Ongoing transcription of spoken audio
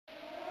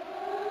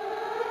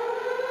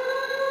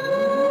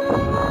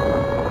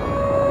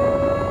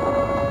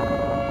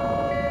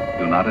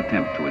not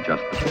attempt to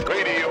adjust the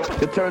radio.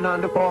 You turn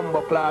on the bomb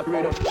clock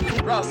radio.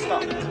 Rasta,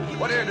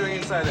 what are you doing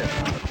inside there?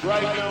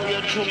 Right now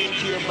you're tuning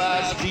to your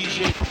boss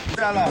DJ.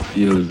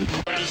 music.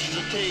 This is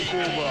a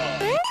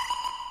takeover.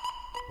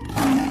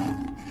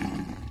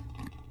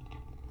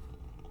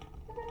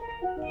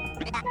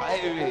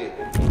 Baby.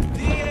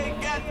 DA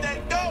got that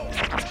dope.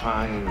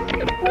 Fine.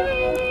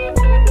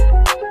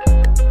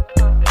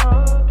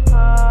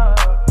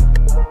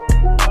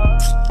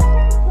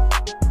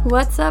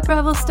 What's up,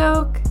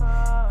 Revelstoke?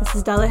 This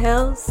is Della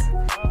Hills.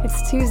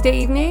 It's Tuesday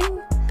evening.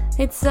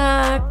 It's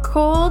a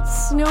cold,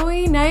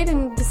 snowy night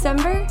in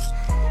December.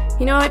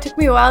 You know, it took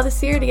me a while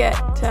this year to get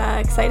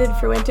excited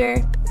for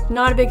winter.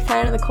 Not a big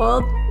fan of the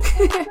cold.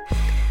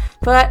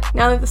 But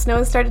now that the snow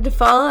has started to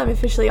fall, I'm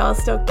officially all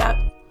stoked up.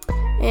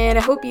 And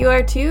I hope you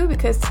are too,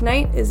 because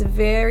tonight is a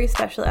very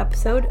special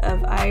episode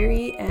of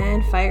Irie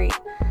and Fiery.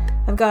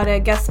 I've got a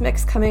guest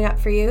mix coming up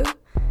for you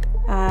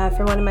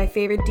from one of my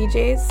favorite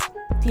DJs,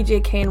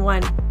 DJ Kane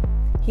 1.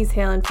 He's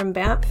hailing from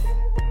Banff.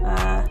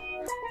 I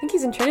think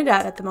he's in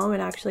Trinidad at the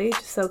moment, actually,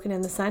 just soaking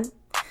in the sun.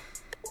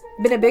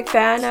 Been a big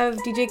fan of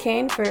DJ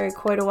Kane for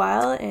quite a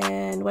while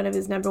and one of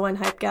his number one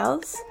hype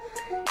gals.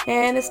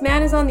 And this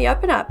man is on the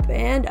up and up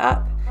and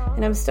up.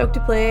 And I'm stoked to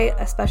play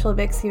a special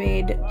mix he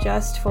made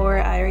just for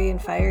Irie and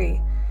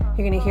Fiery.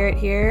 You're going to hear it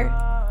here.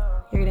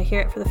 You're going to hear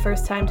it for the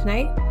first time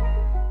tonight.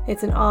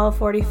 It's an all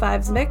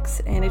 45s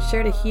mix, and it's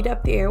sure to heat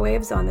up the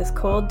airwaves on this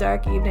cold,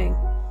 dark evening.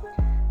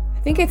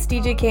 I think it's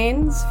DJ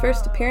Kane's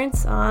first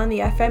appearance on the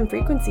FM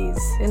frequencies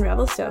in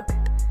Revelstoke.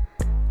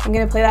 I'm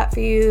going to play that for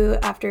you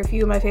after a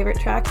few of my favorite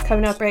tracks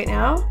coming up right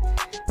now.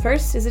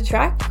 First is a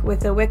track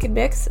with a wicked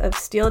mix of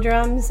steel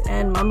drums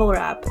and mumble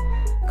rap.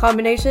 A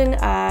combination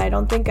I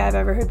don't think I've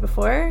ever heard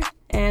before,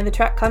 and the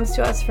track comes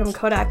to us from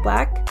Kodak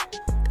Black.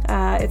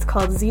 It's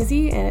called ZZ,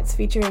 and it's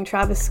featuring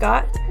Travis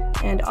Scott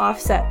and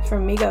Offset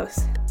from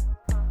Migos.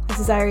 This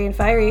is Irie and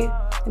Fiery,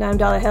 and I'm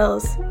Della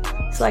Hills,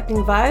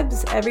 selecting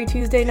vibes every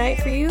Tuesday night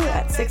for you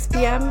at 6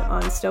 p.m.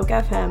 on Stoke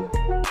FM.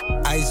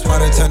 Ice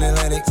water turn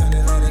Atlantic,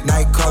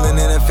 night calling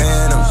in a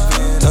phantom.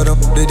 Told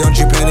them they don't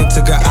you panic,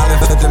 took an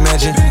island for the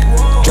mansion.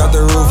 Drop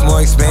the roof,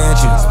 more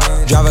expansion.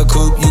 Drive a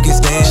coupe, you can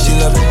stand. She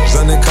love it,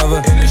 undercover.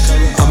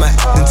 I'm a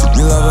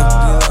you love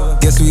her.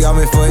 Guess we all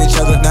meant for each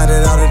other. Now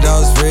that all the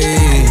dogs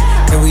free,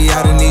 and we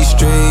out in these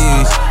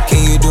streets. Can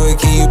you do it?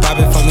 Can you pop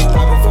it for me?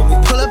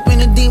 Pull up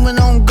in a demon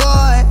on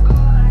guard,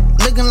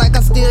 looking like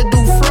I still do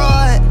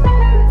fraud.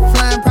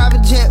 Flying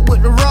private jet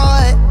with the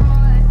rod.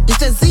 It's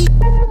that Z,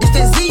 it's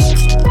that Z.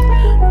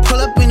 Pull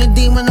up in a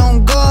demon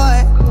on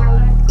guard,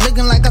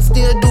 looking like I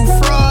still do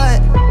fraud.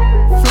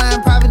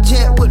 Flying private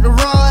jet with the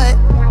rod.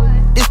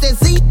 It's that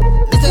Z,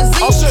 it's that Z.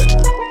 Oh shit.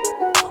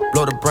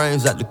 Blow the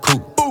brains out the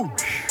coop.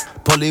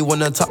 Polly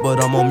one on top,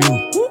 but I'm on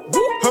mute.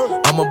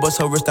 I'ma bust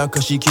her wrist down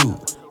cause she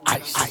cute.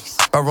 Ice.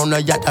 Or on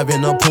the yacht, I've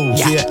been a pool.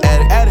 She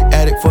an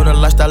addict for the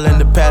lifestyle and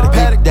the paddock.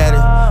 Daddy,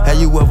 have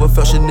you ever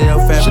felt Chanel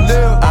fabric?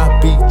 I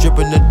be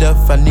dripping to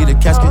death, I need a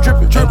casket.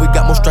 And we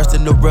got more strikes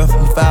in the rough,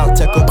 we foul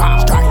tech em.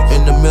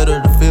 In the middle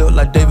of the field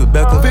like David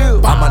Beckham.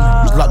 All my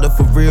niggas locked up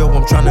for real,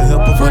 I'm tryna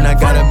help em. When I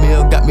got a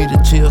meal, got me the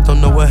chills,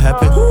 don't know what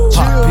happened.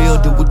 Pop pill,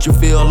 do what you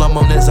feel, I'm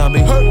on that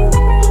zombie.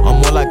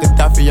 I'm more like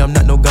Gaddafi, I'm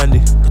not no Gandhi.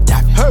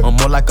 I'm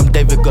more like I'm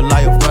David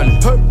Goliath running.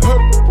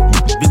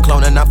 Be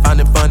cloning, I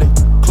find it funny.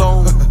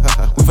 Clone.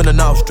 We finna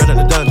know, straight out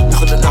the dungeon. We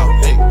finna know,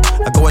 hey.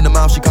 I go in the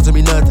mouth, she costing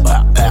me nothing.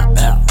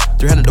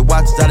 300 the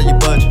watch is out of your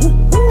budget.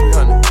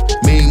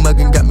 300. Mean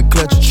muggin' got me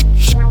clutching.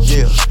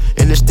 Yeah,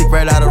 and this stick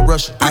right out of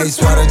Russia.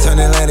 Ice water turn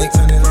Atlantic.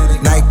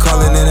 Night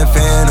calling in a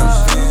phantom.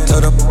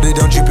 Told them they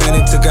don't you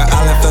panic. Took an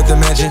island, felt the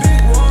mansion.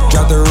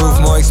 Drop the roof,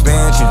 more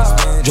expansion.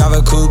 Drive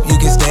a coupe, you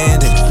can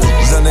stand it.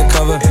 It's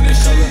undercover.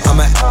 I'm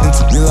a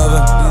you love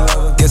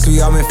her. Guess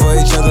we all meant for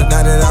each other.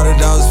 Now that all the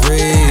dogs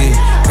free,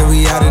 and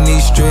we out in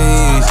these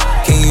streets.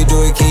 Can you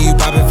do it? Can you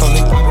pop it for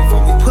me?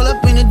 Pull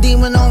up in a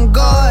demon on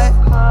guard,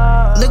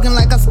 looking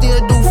like I still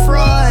do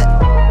fraud.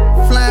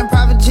 Flying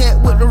private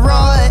jet with the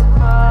rod.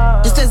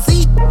 It's that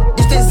Z,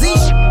 it's that Z.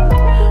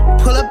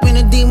 Pull up in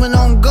a demon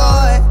on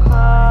guard,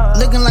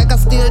 looking like I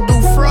still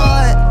do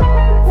fraud.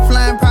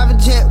 Flying private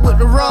jet with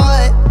the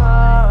rod.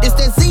 It's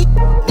that Z,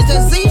 it's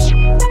that Z.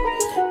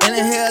 In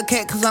a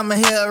Hellcat cause I'm a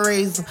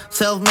hellraiser.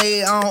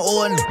 Self-made, I don't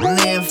order,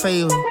 land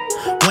favor.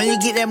 When you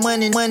get that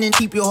money,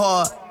 keep your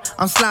heart.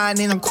 I'm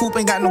sliding in a coupe,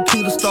 ain't got no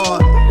key to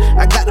start.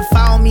 I got to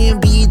follow me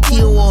in BET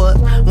Awards.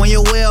 When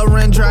your well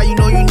run dry, you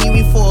know you need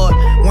me for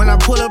it. When I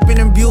pull up in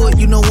a Buick,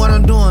 you know what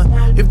I'm doing.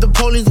 If the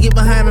police get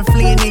behind me,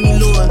 fleeing any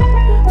lure.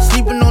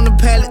 Sleeping on the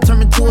pallet, turn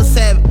me to a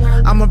savage.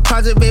 I'm a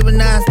project baby,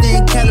 now I stay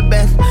in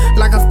Calabash.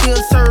 Like I'm still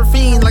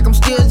surfing, like I'm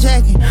still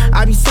jacking.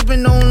 I be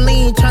sipping on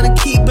lean, trying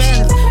to keep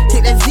balance.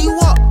 Take that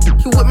Z-Walk,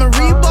 you with my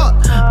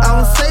Reebok. I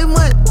don't say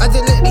much, I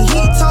just let the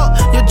heat talk.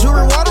 Your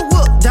jewelry water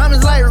whoop,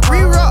 diamonds like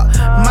re-rock.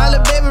 My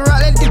little baby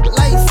rock that dick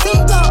like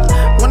seatbelt.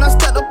 When I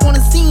stepped up on the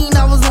scene,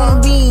 I was on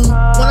a beam.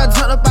 When I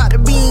jumped up out the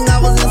beam,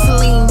 I was in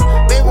saline.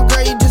 Baby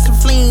girl, you just a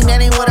fleen, that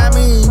ain't what I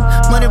mean.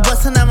 Money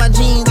busting out my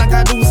jeans like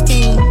I do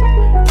skiing.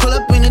 Pull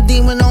up in a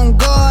demon on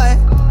guard,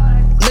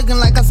 looking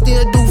like I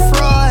still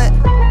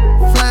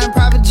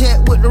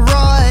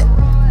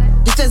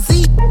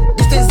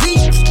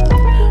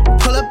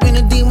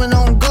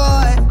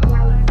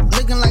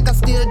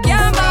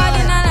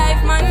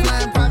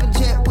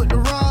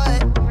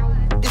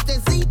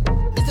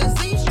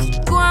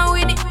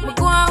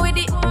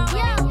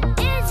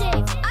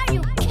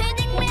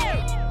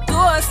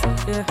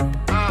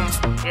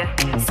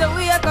So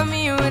we are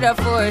coming with a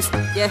force,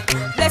 yeah.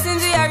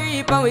 Blessings we are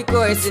reap and we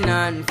coursing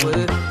on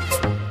full.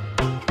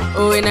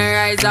 Oh, we not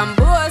rise and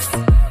boast.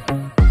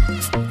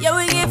 Yeah,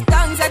 we give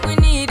thanks like we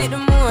need it the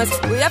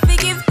most. We have to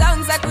give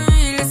thanks like we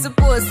really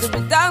supposed to be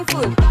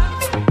thankful.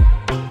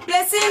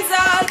 Blessings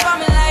all for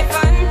my life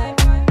and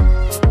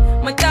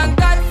my thank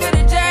God for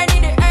the journey,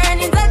 the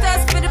earnings are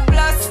just for the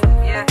plus.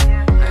 Yeah,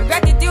 and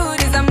gratitude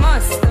is a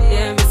must.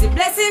 Yeah, me see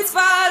blessings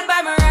fall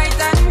by my right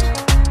hand.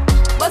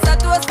 But I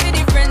toast for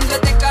the friends we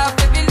take off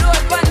every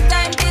load. One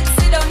time did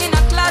sit down in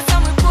a class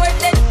and we poured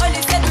then only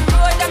said the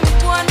road and me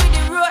go on with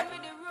the road.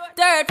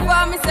 Third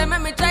form, me say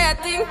me try a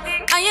thing.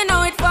 And you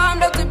know it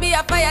formed up to be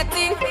a fire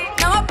thing.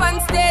 Now up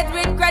on stage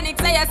with chronic,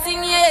 say I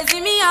sing. Yeah,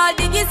 see me all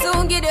diggy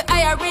soon, get the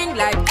higher ring.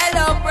 Like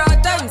hello,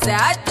 brother, him say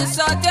I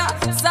just shot ya.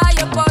 Saw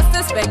your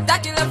poster,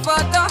 spectacular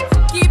photo.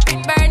 Keep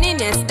it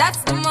burning, yes, that's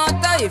the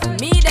motto. If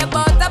me the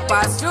butter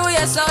pass through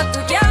your shot,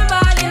 to can't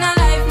ball in a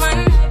life,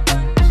 man.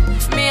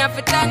 Me have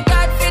to thank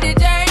God for the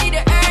journey,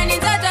 the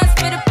earnings are just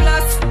for the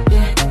plus.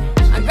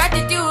 Yeah, and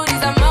gratitude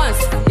is a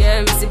must.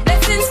 Yeah, me see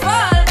blessings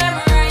fall.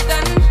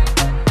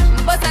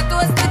 But I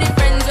toast to the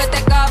friends we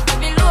take off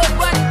every load.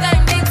 One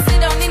time they sit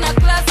down in a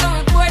class and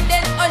we poured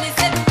then only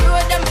said the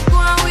road and we go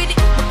on with it,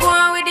 we go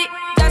on with it.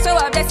 That's how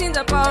our blessings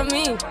upon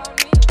me.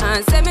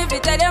 And send me to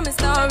tell them a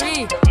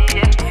story.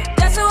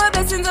 That's how our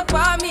blessings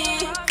upon me.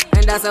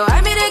 And that's how I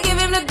made to give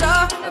him the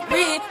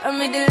glory. I'm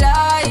me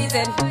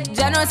delighted.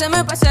 Jah knows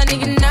my passion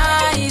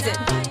ignited.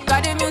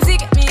 Got the music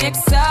get me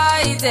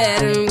excited.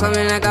 I'm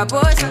coming like a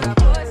potion.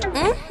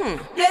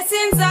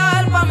 Blessings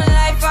all for my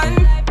life and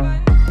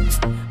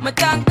my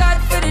thank God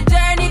for the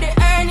journey, the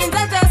earnings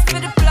are just for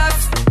the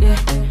plus. Yeah,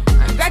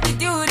 and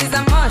gratitude is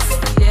a must.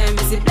 Yeah,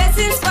 me see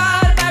blessings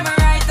fall by my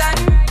right hand.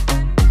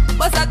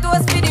 But I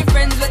toast for the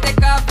friends we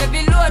take off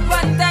every load.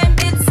 One time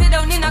did sit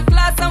down in a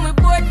class and we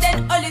poured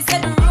then only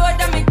said the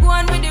road and me go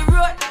on with the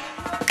road.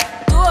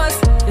 Toast,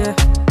 yeah,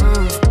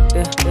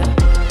 yeah.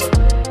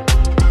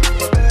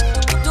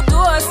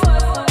 Toast.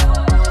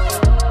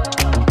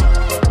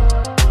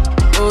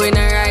 Oh, we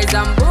not rise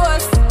and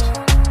boast.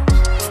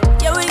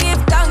 Yeah, we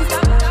give thanks.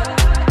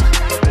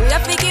 We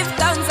have to give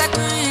thanks like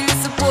we really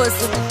supposed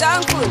to be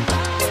thankful.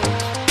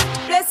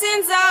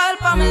 Blessings all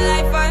for my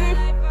life and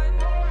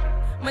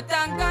my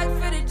thank God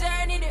for the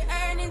journey, the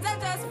earnings are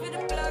just for the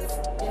plus.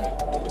 Yeah.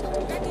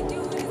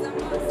 Gratitude is a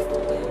must.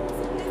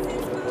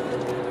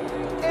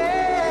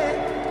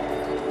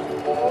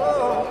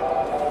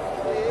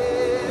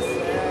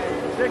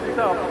 Check it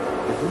out.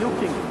 It's New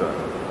Kingston.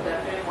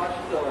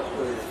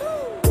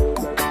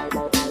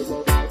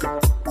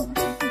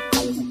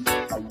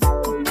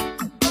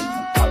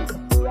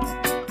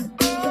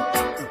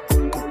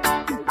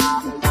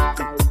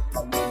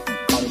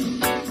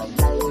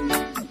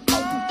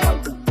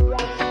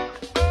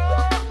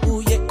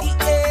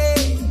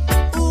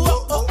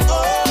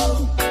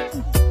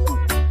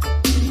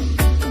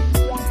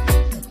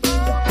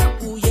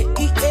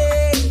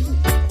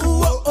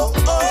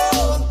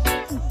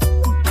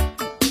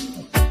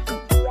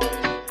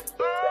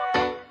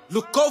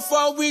 Look how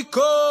far we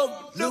come.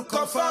 Look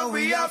how far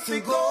we have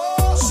to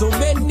go. So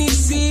many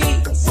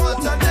seeds.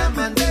 Water them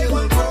and they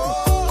will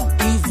grow.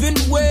 Even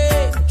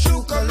when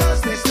True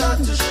colors they start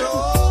to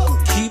show.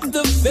 keep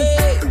the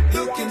faith.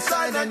 Look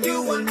inside and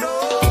you will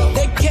know.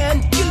 They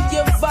can't kill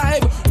your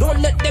vibe. Don't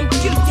let them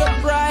kill your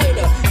pride.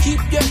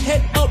 Keep your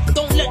head up.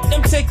 Don't let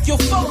them take you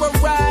for a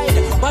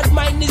ride. But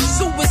mine is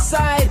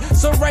suicide.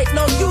 So right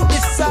now you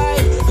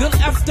decide. You'll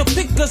have to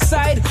pick a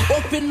side.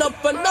 Open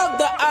up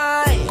another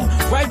eye.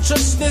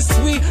 Righteousness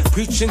we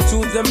preaching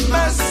to the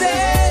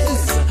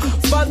masses.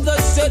 Father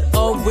said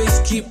always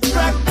keep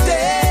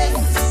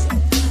practice.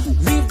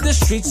 Leave the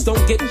streets,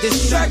 don't get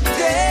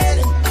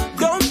distracted.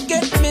 Don't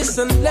get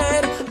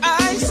misled.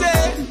 I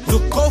say,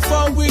 look how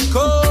far we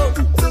come.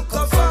 Look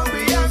how far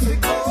we have to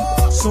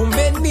go. So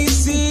many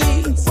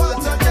seeds.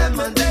 Water them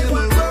and they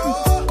will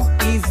grow.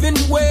 Even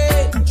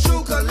when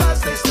True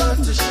colors they start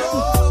to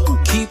show.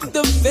 keep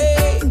the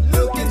faith.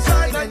 Look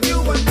inside and you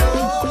will know.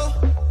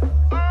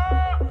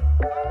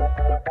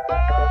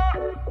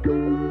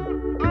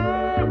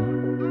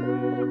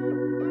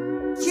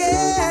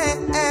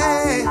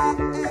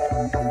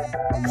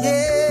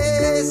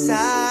 Yes,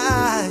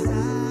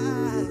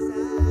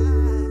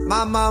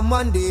 Mama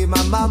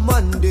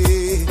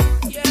Monday.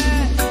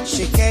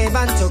 She came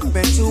and took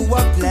me to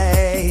a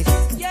place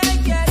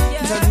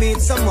to meet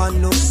someone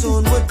who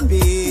soon would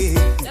be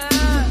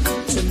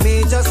to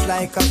me just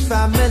like a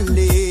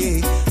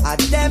family.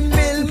 Them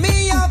build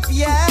me up,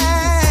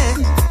 yeah.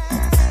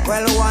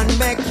 Well, one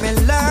make me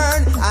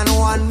learn and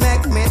one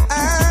make me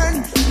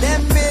earn.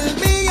 Them build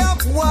me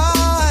up,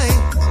 why?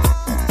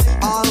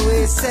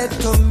 Always said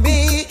to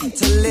me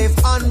to live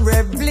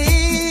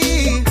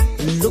honorably.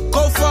 Look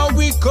how far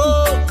we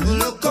come.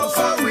 Look how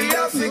far we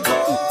have to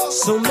go.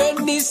 So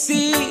many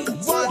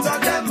seeds. Water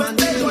them and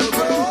they will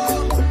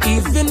grow.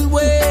 Even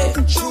when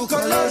True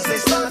colors they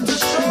start to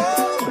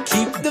show.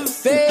 keep the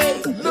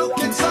faith. Look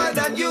inside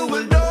and you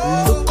will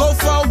know. Look how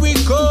far we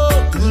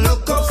come.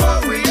 Look how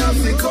far we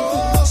have to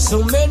go.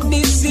 So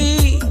many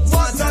seeds.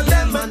 Water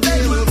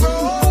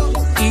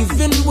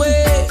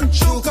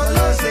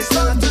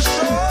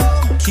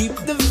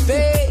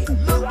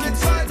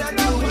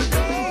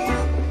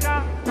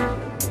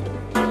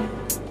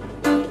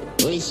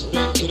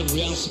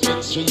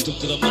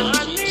to the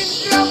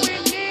mountains.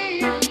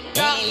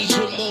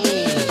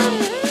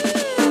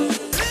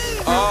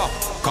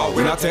 Cause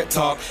we not take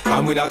talk,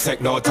 and we not take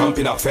no thump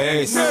in our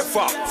face.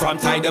 Never. From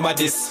time them a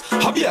this,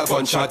 have you a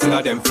gunshot in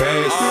a them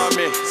face?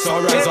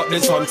 So rise up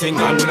this something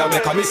and we not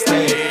make a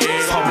mistake.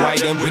 Some why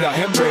them we not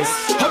embrace.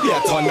 Have you a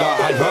thunder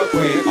and work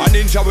with? A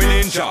ninja we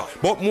ninja,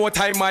 but more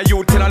time my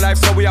youth in a life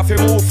so we have to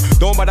move.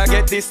 Don't bother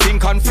get this thing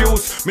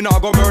confused. Me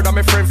not go murder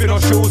my friend for no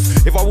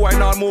shoes. If a boy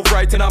not move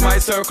right in a my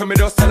circle, me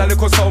just tell a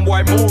little some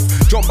boy move.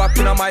 Jump back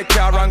in a my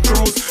car and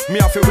cruise. Me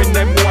have to win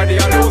them boy they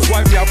a lose.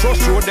 Why me a crush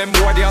road them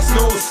boy they a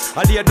snooze.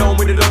 I lay down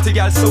with the dirty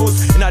girl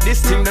shoes. In a this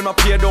thing them a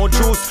pay don't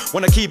choose.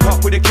 Wanna keep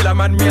up with the killer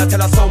man, me a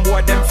tell her some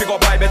boy them figure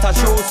buy better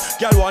shoes.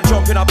 Girl want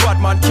jump in a bad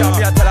man car,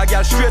 me a tell a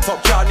girl straight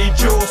up can't need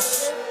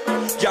juice.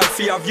 Girl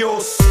fear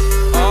views.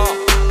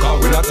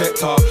 Cause we not take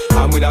talk,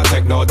 and we not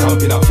take no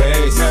thump in our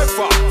face.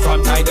 Never.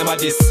 From time them a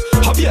this,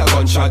 have you a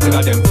gunshot in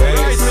a them face?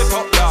 Rise it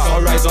up now.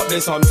 So rise up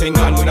this something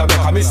and we not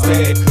make a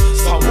mistake.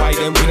 Some why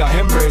them we not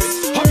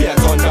embrace. Have you a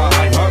thunder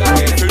and work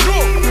with?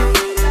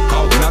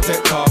 Cause we not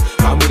take talk,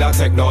 and we not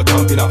take no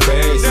thump in our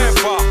face.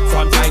 Never.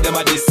 From time them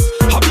a this,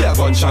 have you a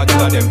gunshot in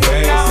a them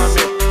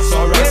face?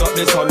 So rise up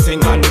this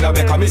something and we not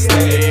make a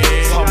mistake.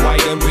 Some why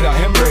them we not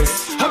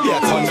embrace. Have you a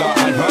thunder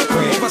and work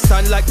with?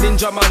 Overstand like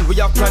Ninja Man, we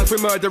have planned for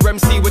murder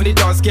MC when the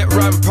dance get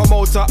rammed.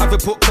 Promoter have a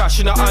put cash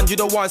in a hand, you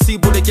don't want to see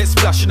bullet get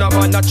splashed in a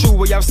man. Not true,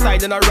 we have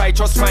style and a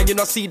righteous mind, you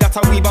don't see that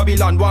a we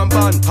Babylon one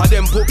band. Had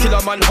them put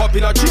killer man hop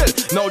in a jail,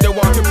 now they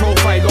want to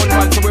profile on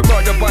man. So we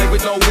murder boy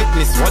with no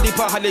witness, one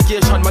deeper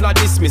allegation man I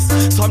dismiss.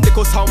 Some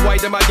little sound why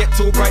them I get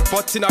too bright,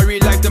 but in a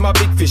real life them a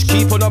big fish.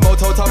 Keep on them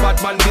out of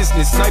bad man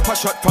business. Sniper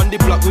shot from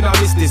the block, we not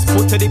miss this.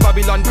 Put to the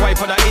Babylon boy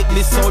on a hit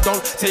list, so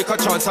don't take a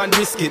chance and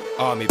risk it.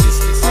 Army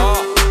business.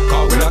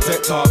 Cause we not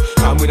take talk,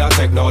 and we not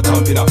take no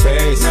thump in our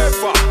face.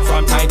 Never.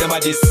 From time them a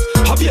this,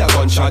 have you a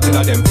gunshot in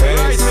a them face?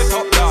 Rise it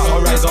up now.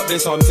 So rise up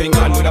this something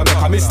and we not make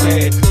a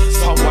mistake.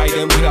 Some why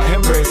them we not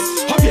embrace.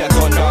 Have you a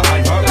thunder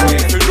and work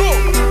with?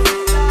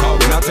 Cause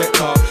we not take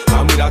talk,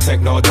 and we not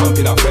take no thump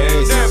in our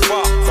face.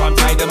 Never. From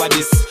time them a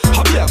this,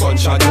 have you a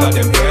gunshot in a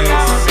them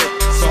face?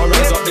 So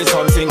rise up this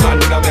something and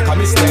we not make a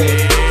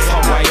mistake.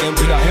 Some why them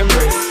we not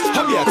embrace.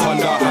 Have you a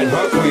thunder and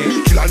work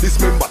with? Kill and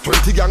dismember,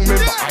 20 gang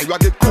member. I will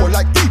get cold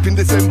like deep in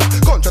December.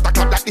 Gunshot a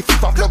clap like the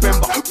 5th of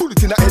November.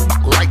 Bullet in the head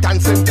back, right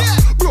and center.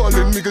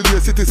 Brawling Middle Day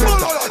City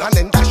Center. And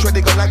then dash where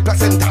they gun like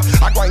placenta.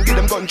 I go and give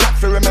them gunshot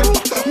for remember.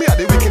 Me are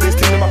the wickedest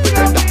thing them a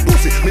pretender.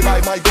 Pussy, me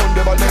buy my gun,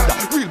 them a lender.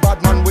 Real bad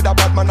man with a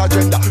bad man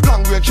agenda.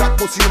 Long range shot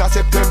pussy in a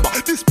September.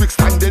 This big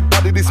standard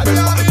body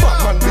dismember. Bad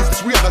man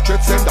business, we are the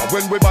threat sender.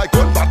 When we buy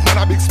gun, bad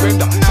man a big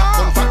spender.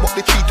 Shotgun fat but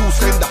the key too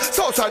slender.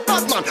 Southside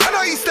bad man, and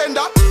I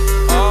Eastender.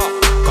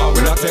 Cause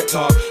we not take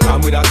talk,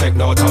 and we not take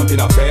no thump in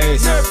our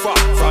face. Never.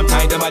 From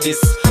time them a this,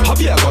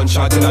 have you a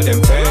gunshot in a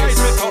them face? Rise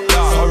it up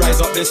now. So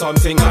rise up this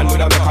something and we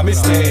not make a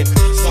mistake.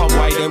 Some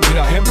why them we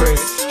not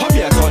embrace. Have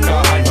you a thunder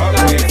and work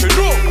with?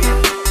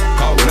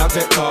 Cause we not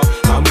take talk,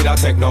 and we not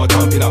take no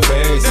thump in our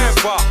face.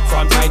 Never.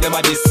 From time them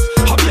a this,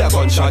 have you a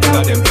gunshot in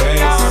a them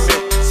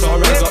face? So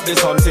rise up this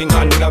something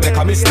and we not make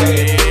a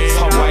mistake.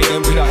 Some why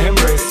them we not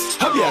embrace.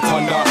 Have you a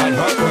thunder and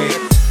work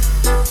with?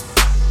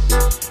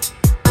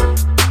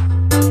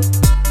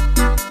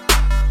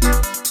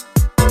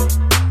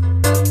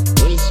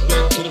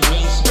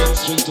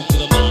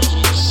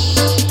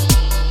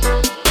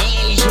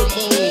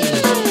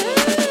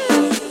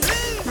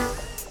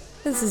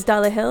 This is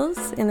Dollar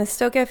Hills in the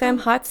Stoke FM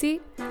hot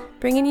seat,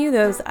 bringing you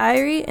those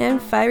irie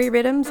and fiery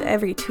rhythms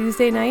every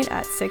Tuesday night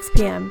at 6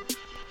 p.m.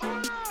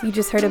 You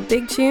just heard a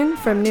big tune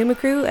from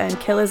Numakru and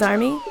Killer's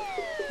Army,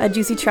 a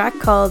juicy track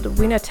called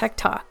Wina Tech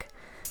Talk.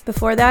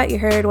 Before that, you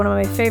heard one of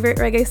my favorite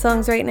reggae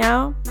songs right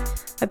now.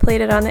 I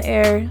played it on the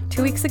air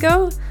 2 weeks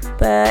ago,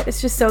 but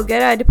it's just so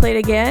good I had to play it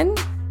again.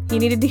 You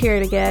needed to hear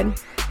it again,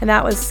 and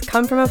that was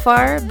Come From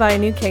Afar by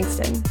New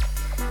Kingston.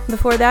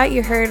 Before that,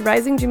 you heard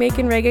rising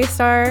Jamaican reggae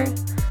star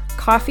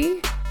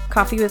Coffee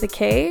with a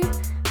K,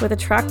 with a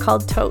track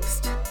called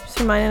Toast, just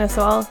reminding us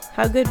all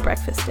how good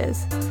breakfast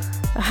is.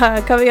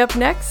 Coming up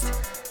next,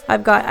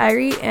 I've got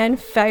Irie and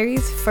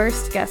Fiery's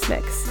first guest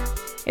mix.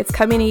 It's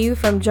coming to you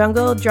from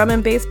jungle drum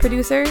and bass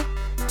producer,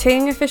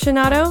 Ting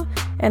aficionado,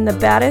 and the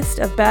baddest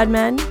of bad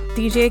men,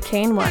 DJ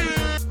Kane 1.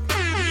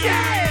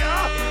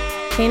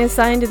 Kane is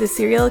signed to the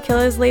Serial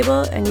Killers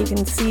label, and you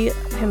can see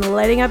him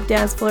lighting up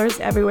dance floors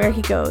everywhere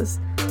he goes.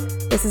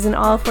 This is an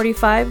All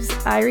 45's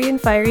Irie and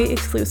Fiery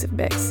exclusive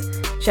mix,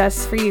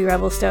 just for you,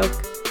 Revelstoke.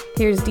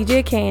 Here's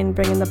DJ Kane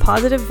bringing the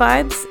positive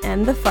vibes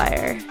and the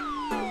fire.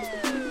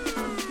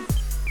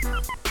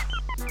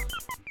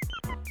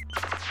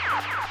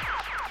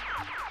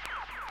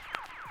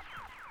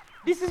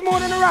 This is more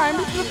than a rhyme,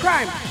 this is a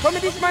crime. For me,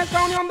 this man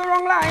sound on the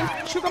wrong line.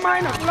 Sugar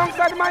Minor,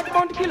 alongside the Mighty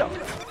Bounty Killer.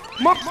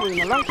 Moxley,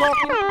 a long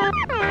talking.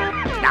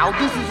 Now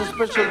this is a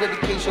special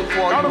dedication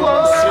for all you.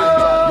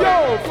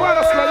 Yo,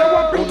 Father Slayer, you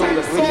want to do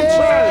this so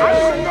well. I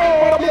don't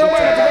know, I'm going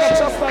to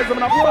chastise them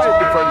and avoid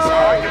different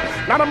side.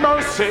 Not a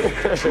mercy.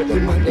 The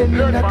man them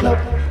in the club,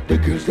 the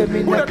girls them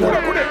in the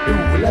club. The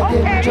whole of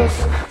them just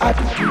had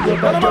to do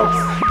rubber ducks.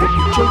 The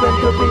picture and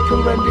the baker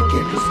and the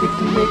candlestick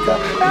maker.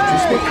 The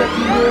dress maker,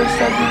 the nurse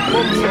and the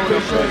homey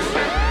precious.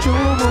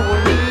 True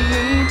money,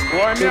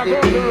 to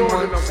the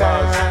one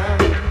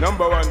side.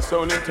 Number one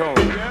sound in town.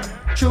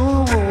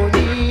 True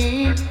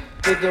money,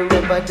 to the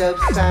rubber dub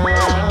sound.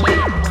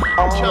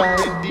 Alright.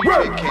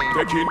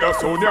 Taking the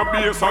sound your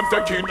bass and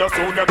taking the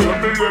sound your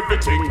treble.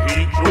 Everything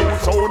he drew,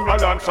 sound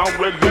balance and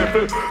well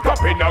level.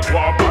 Tapping a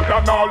guap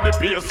and all the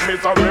bass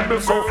miserable.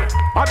 So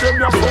I them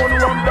your phone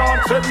run down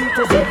 7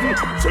 to 7.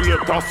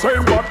 Select the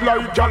same but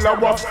like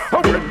Jalawas.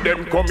 And when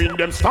them come in,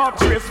 them start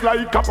chase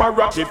like a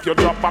parrot. If you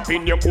drop up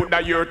in, you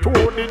coulda hear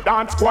Tony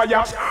dance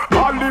quiet.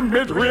 All the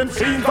mid-range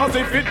scenes as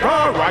if it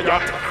a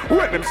riot.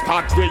 When them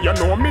start there, you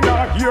know me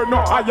not hear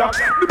no higher.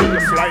 The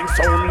bassline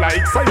sound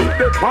like say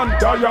the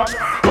Pandaya.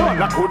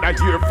 All I coulda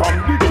hear from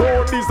the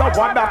crowd is a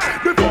wada.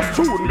 The first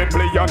tune me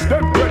play and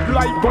them red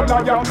like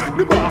Goliath.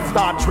 The bass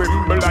start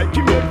tremble like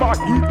he never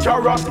eat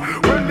carrot.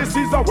 Well, this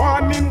is a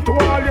warning to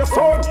all your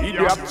son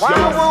idiots.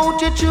 Why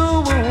won't you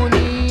tune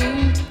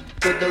in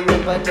to the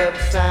rubber dub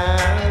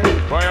sound?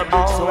 Why a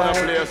big sound a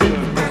place?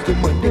 The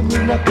man them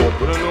in a club,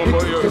 we don't know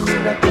about yours.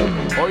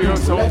 Oh, your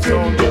sound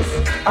sound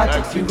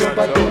like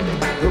rubber dub.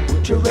 You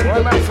put your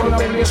red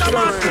dub in the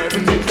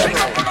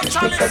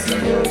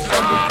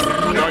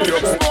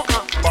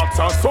box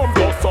and some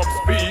bust up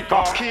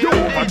speaker. You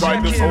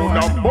overdrive the sound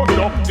and put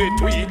up the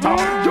tweeter.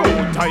 You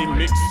time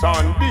mix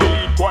and the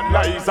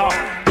equalizer.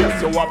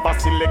 Yes, you have a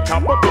selector,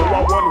 but you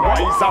are one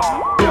wiser.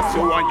 Yes,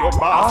 you and your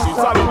boss is a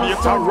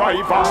later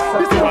rival.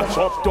 This scratch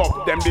up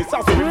top, them this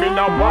a swim in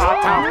the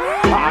water.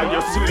 Ah,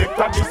 your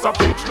selector, this a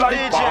pitch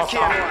like pasta.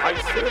 I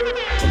say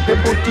they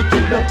put it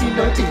in a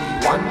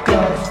one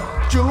class.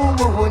 You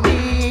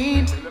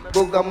need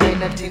Boga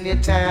minute in your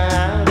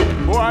town.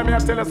 Boy, I'm here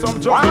to tell you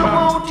some jump.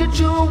 Why won't you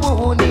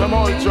tune in? Come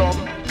on, jump.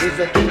 There's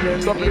a killer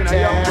in your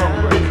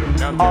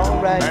town.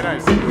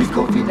 Alright, we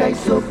coffee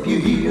nice up you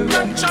here.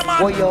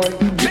 Boy,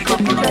 we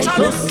coffee nice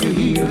up you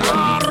here.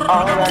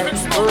 Alright,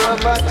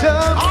 rubber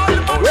dub,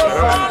 I'm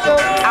waiting.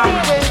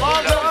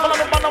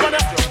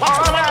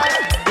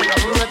 Alright,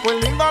 we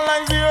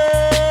legalize the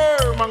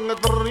herb,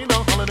 mangatorino,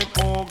 holiday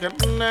coke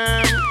and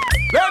name.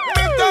 Let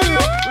me tell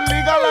you,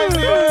 legalize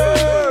the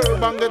herb,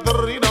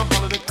 mangatorino,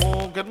 holiday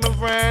coke and my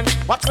friend.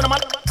 What's the man?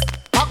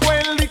 I go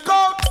and lick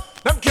out.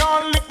 Them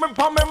can't lick me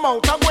from my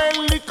mouth. I go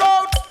and lick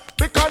out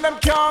because them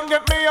can't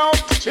get me out.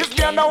 If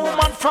you're no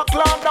woman for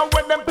clown, and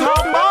when them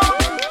talk about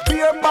be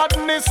a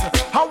badness,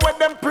 and when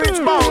them preach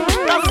about.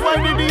 That's why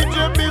the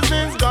DJ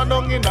business gone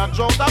down in a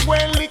drought. I go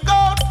and lick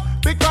out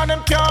because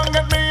them can't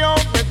get me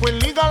out. Make we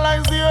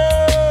legalize the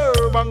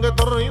herb and get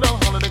rid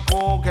of all of the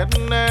coke and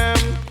them.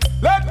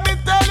 Let me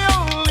tell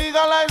you,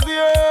 legalize the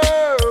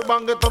herb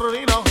and get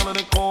rid of all of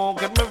the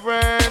coke and my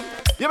friend.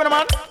 You know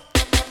man?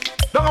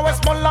 Down in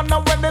Westmoreland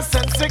now where the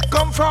sense it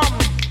come from.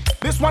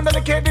 This one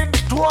dedicated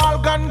to all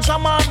ganja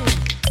man.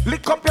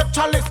 Lick up your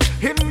chalice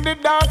in the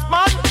dance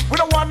man. We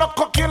don't want no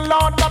cooking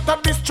lord, not a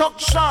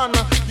destruction.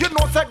 You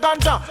know say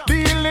ganja, the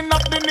healing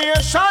of the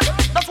nation.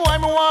 That's why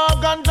me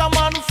want ganja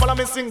man. Follow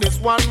me sing this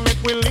one,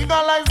 make we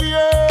legalize the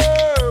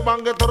herb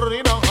and get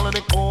rid of all of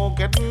the coke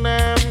and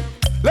them.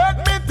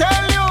 Let me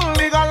tell you,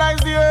 legalize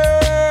the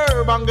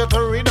herb and get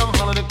rid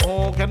of all of the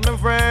coke and my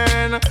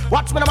friend.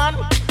 Watch me the man.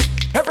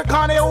 Every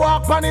corner you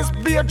walk on is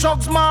beer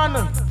drugs, man.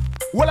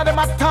 All of them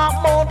a talk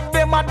about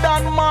them a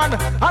done, man.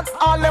 And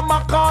all them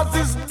a cause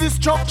is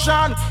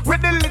destruction.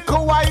 With the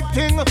little white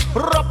thing,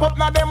 wrap up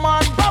na them,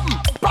 man. Bam,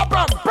 bam,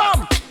 bam,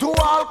 bam. To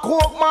all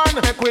coke,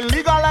 man. Make we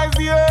legalize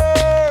the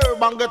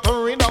herb and get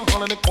rid of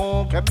all of the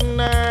coke and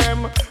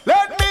them.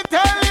 Let me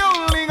tell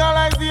you,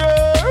 legalize the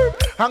herb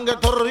and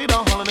get rid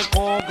of all of the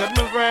coke and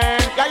my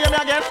friend. Can you hear me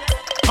again?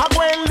 I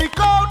go and lick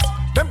out.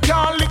 Them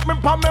can't lick me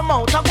from my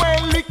mouth. I go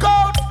and lick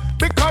out.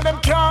 Because them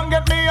can't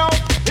get me out.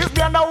 It's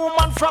beyond a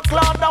woman for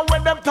cloud and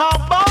when them talk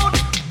about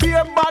be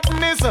a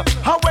badness,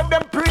 how when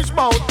them preach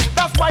about.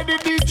 That's why the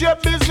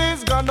DJ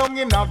business gone down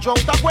in a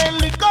drought. I when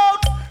lick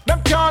out.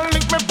 Them can't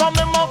lick me from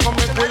me mouth. Come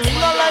make we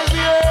legalize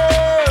the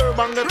herb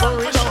and get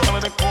rid of all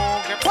of the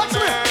coke. Watch me.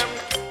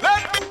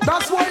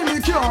 That's why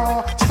me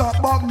cure.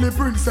 Stop bug me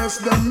princess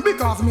them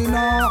because me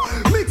know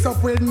mix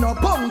up with no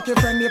punky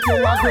friend if you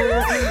agree.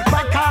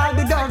 But all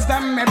the girls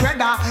them me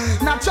brother.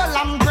 Natural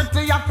and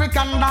pretty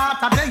African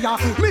daughter they are.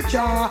 Me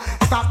cure.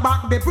 Stop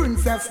back the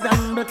princess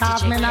them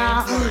because me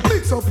know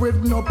mix up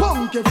with no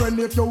punky friend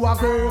if you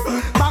agree.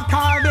 But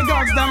all the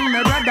girls them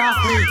me brother.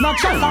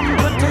 Natural and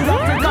pretty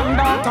African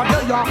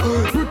daughter they are.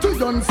 Pretty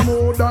and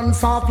smooth and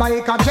soft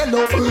like a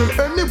jello.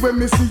 Anyway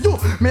me see you,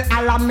 me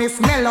alla miss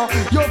mellow.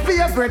 Your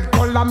favorite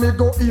color me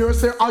go here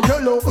say a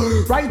yellow.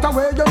 Right Right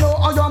away, you know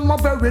I am a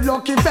very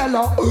lucky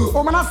fella.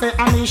 Oh man, I say,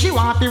 I mean, she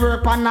want to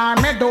work on her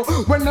meadow.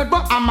 Whenever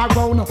I'm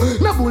around,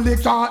 no bully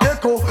can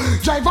echo.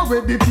 Drive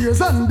away the fears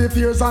and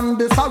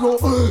the sorrow.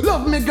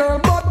 Love me girl,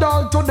 but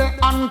all today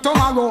and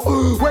tomorrow.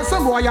 When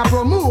some boy a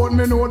promote,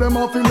 me know them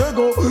off in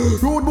Lego.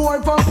 Rude boy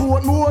from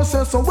Portmore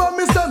says so. When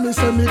me say me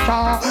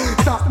can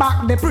stop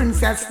back the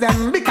princess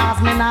them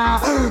because me nah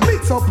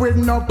mix up with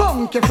no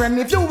punky friend.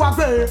 If you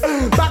agree,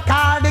 back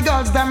all the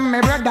girls them me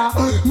brother.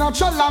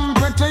 Natural and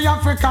pretty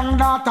African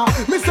daughter.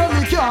 Me say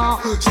me can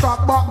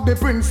stop back the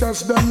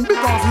princess them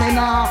because me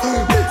nah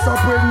mix up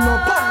with no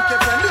punky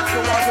friend. If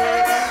you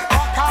agree,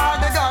 back all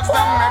the girls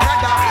them me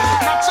brother.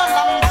 Natural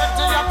and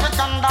pretty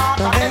African daughter.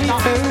 The very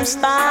first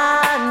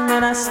time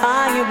when I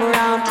saw your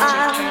brown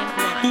eye,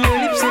 your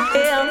lips were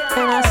pale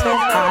and I said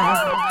hi.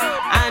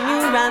 I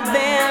knew right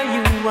there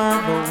you were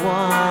the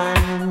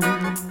one.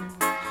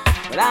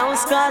 But I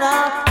was caught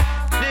up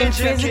in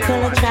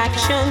physical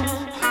attraction.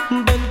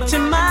 But to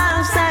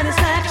my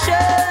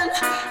satisfaction,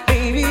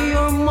 baby,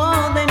 you're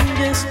more than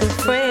just a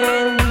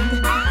friend.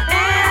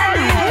 And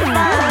if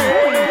I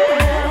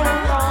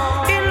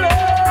am in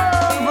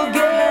love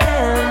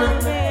again,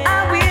 I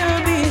will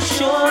be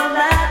sure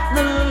that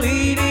the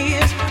lady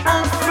is a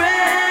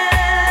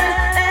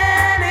friend.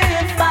 And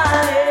if I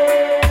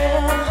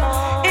am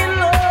in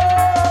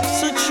love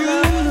so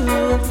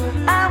true,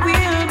 I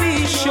will be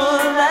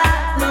sure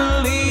that the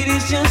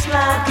lady's just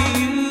like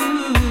you.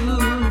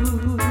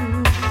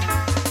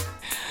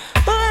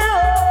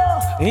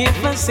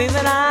 If I say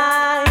that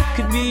I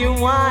could be your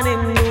one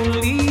and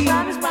only,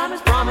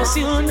 promise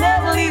you'll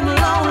never leave me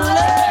lonely.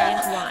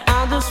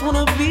 I just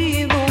wanna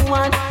be the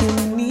one you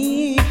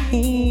need.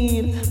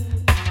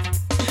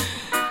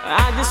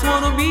 I just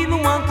wanna be the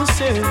one to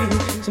serve you.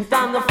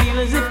 Sometimes I feel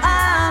as if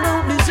I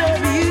don't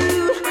deserve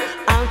you.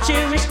 I'll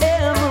cherish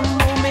every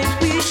moment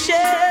we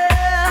share.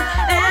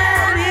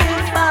 And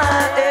if I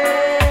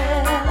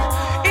am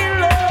in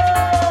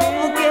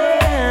love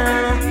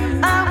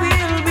again, I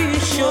will be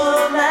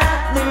sure that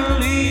the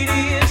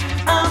lady is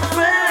a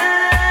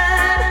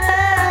friend.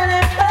 And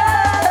if I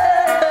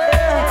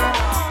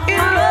am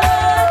in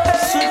love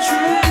so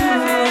true,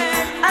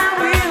 I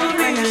will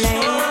be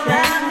sure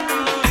that the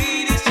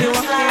lady is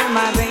just like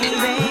my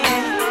baby.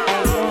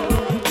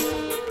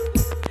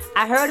 I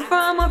heard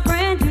from a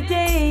friend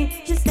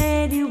today. She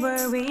said you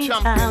were in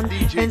town,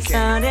 and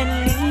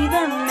suddenly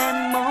the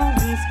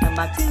memories come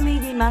back to me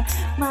in my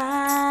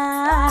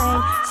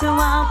mind. So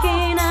how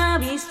can I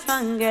be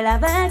stronger?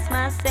 I've asked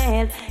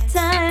myself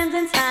times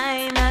and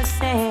time. I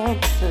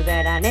said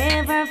that I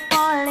never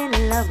fall in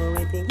love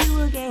with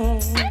you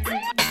again.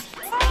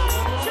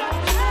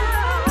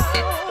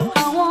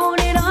 I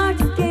wanted hard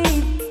to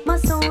give my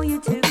soul, you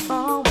took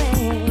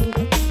away.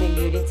 The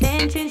good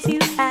intentions you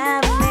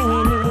have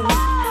made,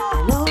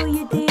 I know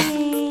you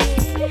did.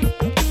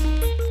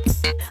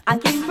 I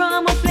came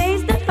from a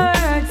place that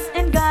hurts,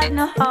 and God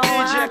knows how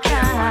I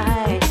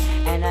tried.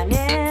 And I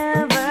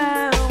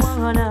never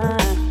wanna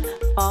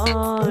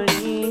fall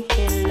in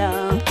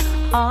love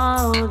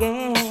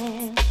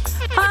again.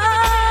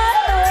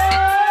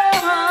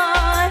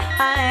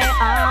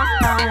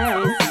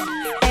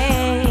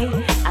 Hey,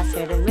 I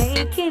started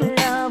making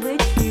love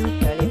with you,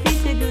 girl. If it's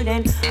so good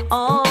and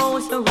oh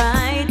so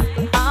right,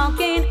 how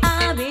can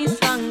I be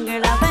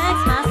stronger? I've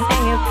asked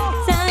myself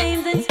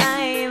times and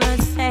time. I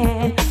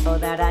said, oh,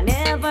 that I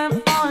never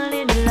fall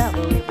in love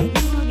with you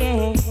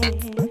again.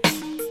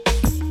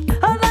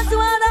 Oh, that's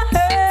what I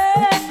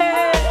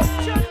heard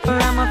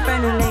from a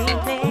friend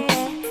lately.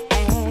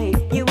 Hey,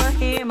 you were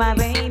here, my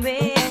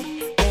baby.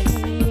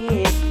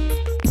 Hey.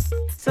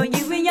 So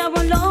you and you're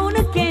alone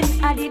again.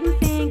 I didn't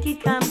think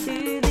you'd come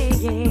to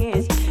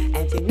this,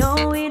 and to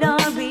know it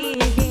all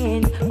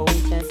begins. Oh,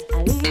 just a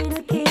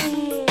little kiss.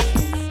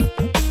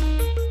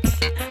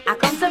 I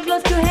come so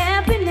close to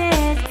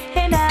happiness,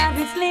 and I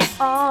will slip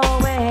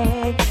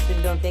away. So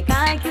don't think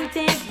I can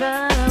take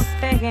the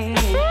pain.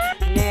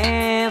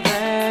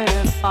 Never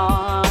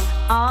fall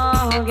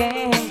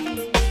again.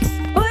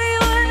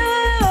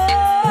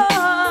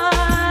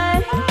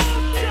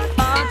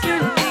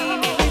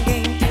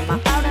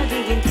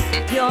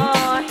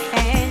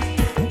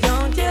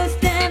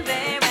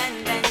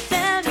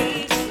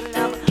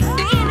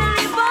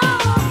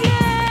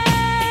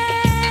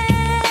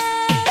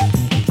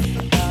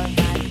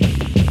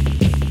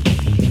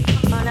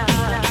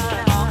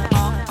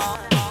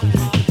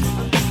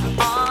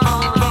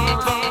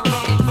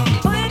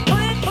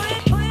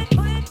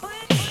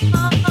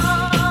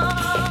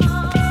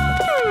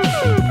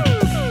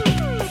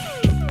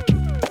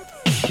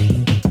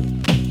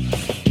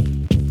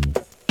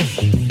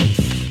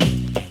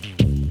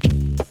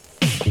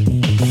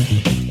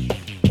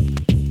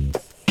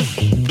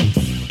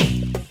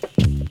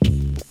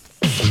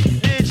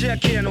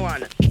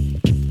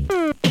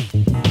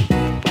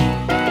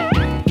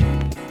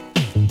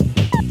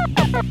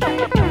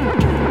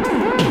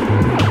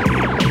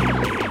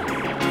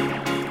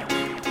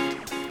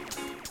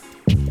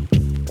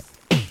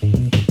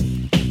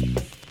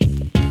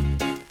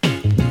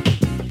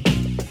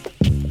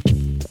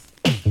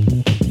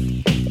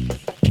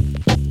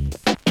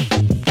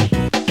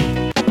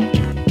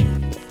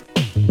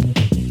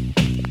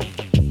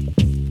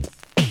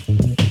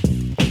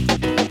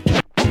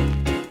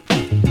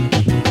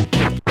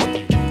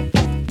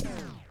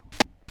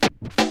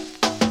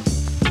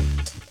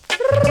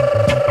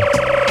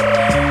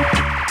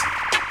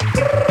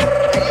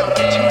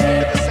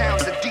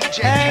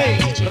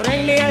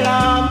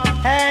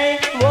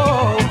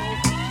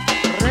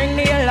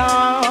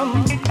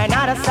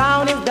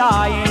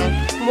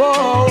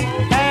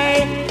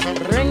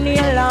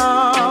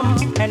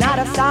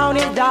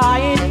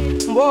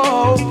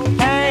 Whoa,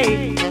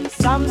 hey,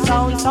 some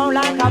sound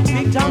like a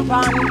big jump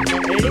on.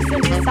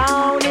 Listen to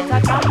sound, it's a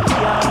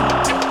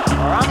champion.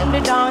 Rock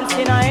the dance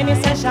in any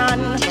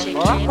session.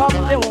 Rock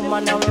up the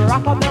woman and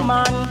rock up the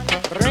man.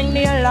 Ring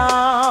the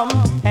alarm,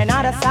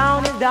 another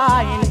sound is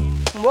dying.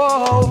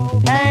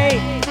 Whoa,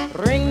 hey,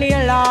 ring the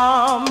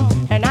alarm,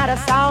 another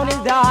sound is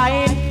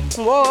dying.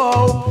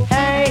 Whoa,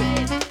 hey,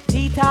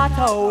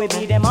 Tito, we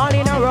beat them all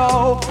in a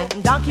row.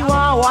 Donkey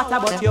want water,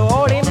 but you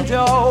hold him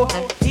Joe.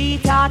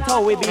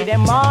 Tito, we beat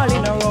them all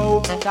in a row.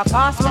 The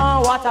cost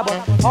want water, but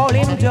hold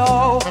him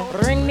Joe.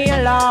 Ring the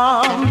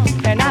alarm,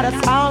 another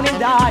sound is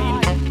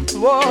dying.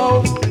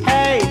 Whoa,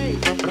 hey,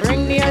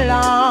 ring the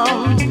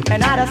alarm,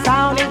 another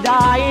sound is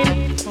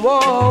dying.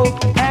 Whoa,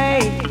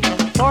 hey,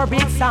 4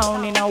 big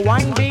sound in a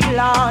 1 big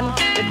lawn.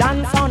 The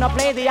dance sound I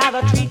play, the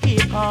other 3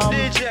 keep calm.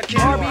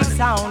 4 big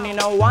sound in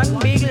a 1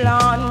 big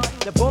lawn.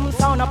 The boom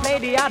sound I play,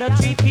 the other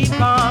 3 keep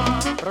calm.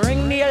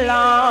 Ring the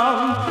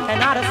alarm,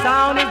 another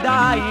sound is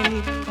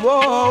dying.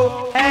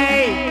 Whoa,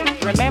 hey,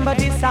 remember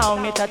this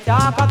sound, it's a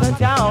talk of the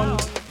town,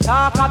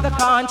 talk of the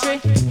country.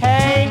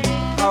 Hey,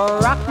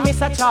 rock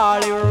Mr.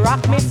 Charlie,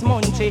 rock Miss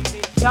Munchie,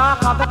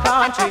 talk of the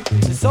country.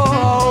 So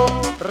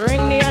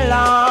ring the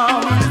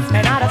alarm,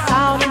 another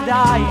sound is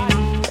dying.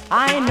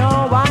 I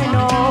know,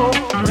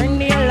 ring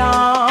the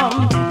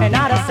alarm,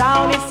 another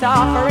sound is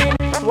suffering.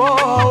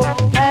 Whoa,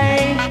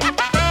 hey,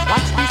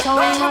 watch the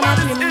sound on a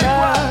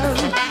timber,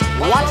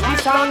 watch the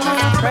sound on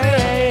a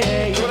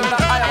pray,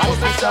 watch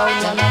the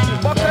sound on a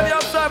timber. What can you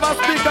observe a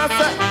speaker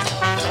say?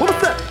 Who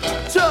say?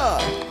 Sure.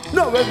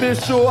 Now we be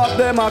show up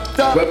them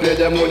actor. We play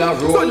them on a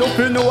roll. So you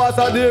feel know as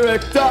a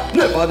director.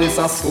 Never this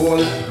a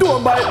soul.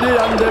 Don't bite the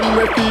hand them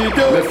we feed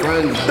you. My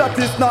friend, that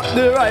is not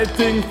the right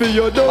thing for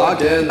you do.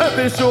 Again,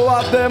 every show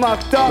up them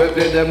actor. We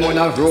play them on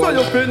a roll. So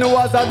you feel know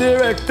as a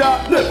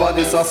director. Never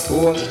this a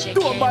soul.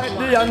 Don't bite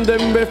the hand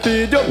them we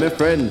feed you. My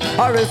friend,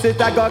 or is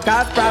it a go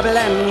cause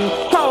problem?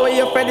 How are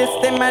you for this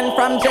man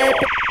from JP?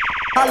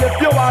 And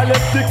if you are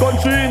left the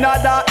country in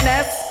a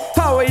darkness,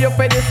 how are you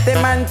for this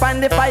man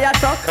from the fire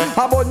truck?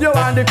 How about you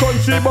and the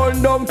country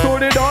burn down to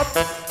the dust?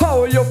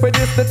 How are you for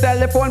this the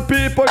telephone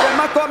people? Them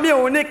a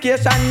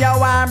communication you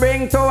want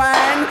bring to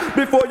end.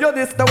 Before you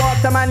this the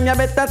waterman, you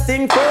better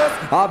think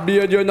first. I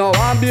beard you know,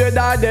 I beard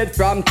I dead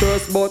from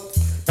thirst, but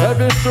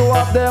every show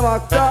of them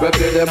actor. We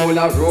play them on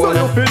a roll. So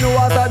you feel know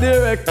as a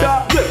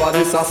director. Never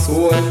this a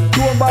soul.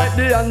 Don't bite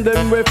the hand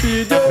them we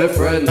feed you. My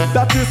friend,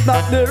 that is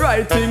not the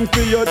right thing for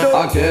you do.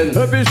 Again,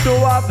 every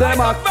show of them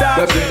actor.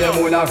 We play them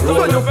on a roll.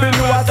 So you feel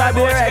know as a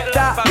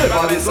director.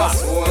 Never this a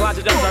soul. Want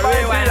to just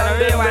rewind and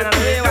rewind.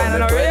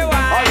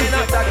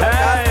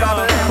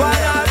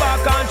 Fire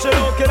back and she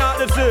looking at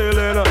the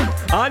ceiling,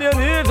 on your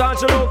knees and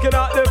she looking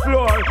at the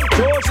floor.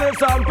 So she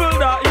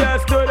sampled that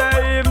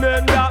yesterday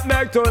evening, that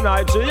make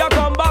tonight she a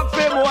come back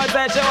for more.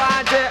 Say she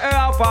want it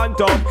rough and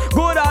tough,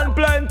 good and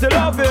plenty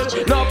loving.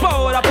 No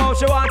powder puff,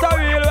 she want a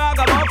real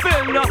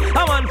ragamuffin.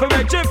 I want to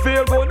make you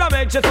feel good, to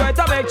make you sweat,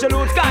 to make you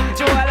lose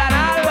control, and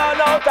I'll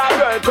run out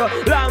of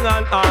breath. Long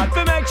and hard,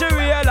 to make you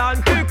real and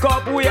pick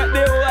up, wait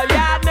the whole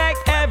yard neck.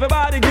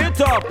 Everybody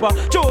get up,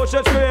 Joe she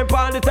scream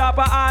on the top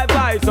of high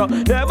voice.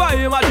 Never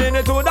imagine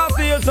it would have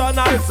feel so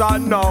nice.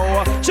 And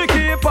now she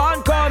keep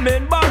on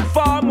coming back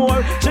for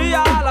more. She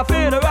all a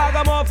feel the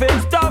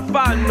ragamuffin stuff,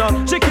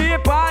 and she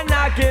keep on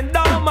knocking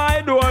down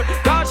my door.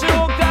 Cause she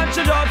hooked and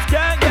she just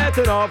can't get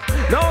enough.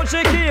 Now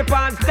she keep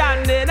on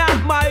standing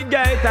at my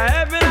gate.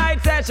 Every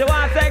night says she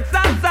wants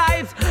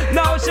exercise.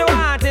 Now she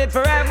want it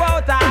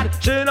forever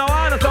out. She no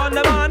want a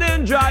Sunday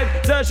morning drive.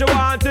 Says she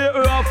want it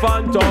rough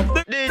and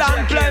tough.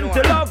 And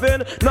plenty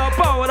loving, no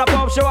powder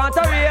puff. She want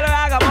a real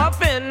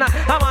ragamuffin.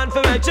 A man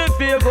for make you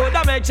feel good,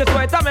 that make you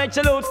sweat, that make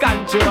you lose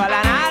control, and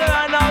I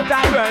run out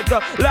of breath.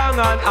 Long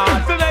and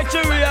hard, for make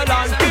you real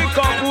and pick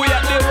up, wait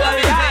the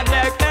whole yard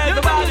neck.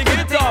 Everybody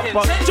get up,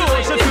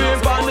 Joe she scream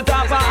on the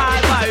top of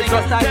high life.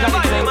 Never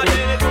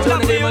imagine it would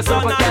have been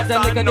so nice.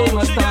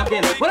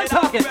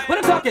 What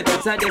I'm talking,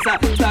 say this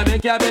a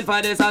stabbing cabin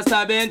for this a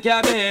stabbing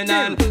cabin,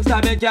 and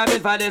stabbing cabin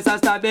for this a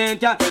stabbing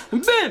cabin.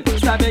 Bim,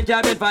 stabbing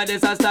cabin for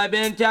this a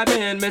stabbing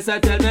cabin. Mister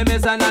tell me,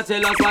 Mister not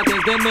tell us what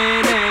is the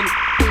meaning.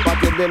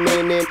 What is the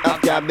meaning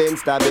of cabin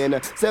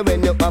stabbing? Say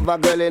when you have a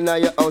girl in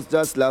your house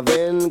just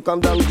loving, come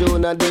down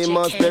June and they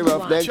must be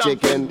rough neck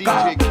chicken.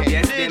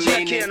 Yes, the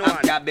meaning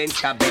of cabin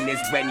stabbing is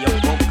when you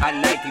book a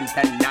night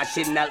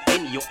international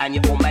in you and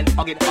your woman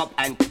hug it up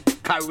and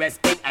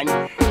caressing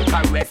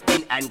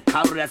and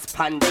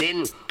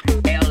corresponding.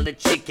 Hell, the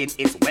chicken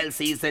is well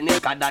seasoned.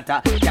 Cause that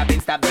a cabin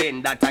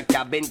stabbing, that a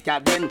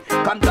cabin.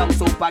 Come down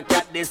super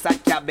cat, this a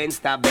cabin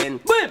stabbing.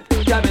 Boom!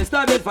 Cabin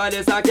stabbing for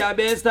this a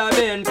cabin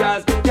stabbing.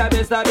 Cause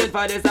cabin stabbing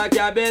for this a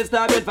cabin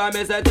stabbing. For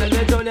me say tell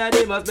me Junior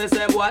they must be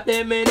say what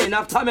they meaning.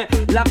 After me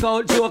lock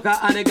out Joker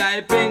and the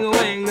guy Ping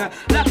Wing.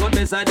 Lock out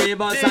Mr.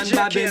 Davis and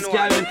Babin's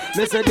carrying.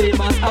 Mr.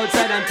 Davis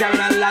outside and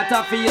carrying a lot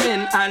of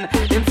feeling. And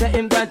him say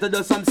him going to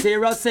do some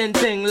serious sin.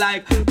 thing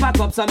like pack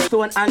up some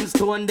stone and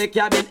stone the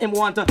cabin. Him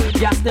want to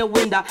gas the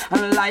window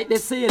and light the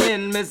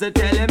ceiling. Me say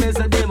tell him, me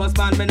say Demus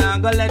man, me nah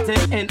go let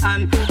him in.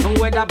 And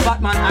whether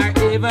Batman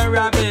or even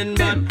Robin,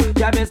 but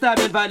cabin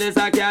stabbing for this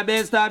a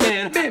cabin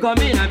stabbing. Come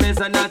in and me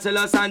say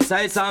Nautilus and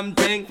say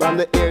something. From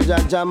the ears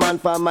of Jaman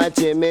for my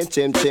chimmy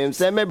chim chim.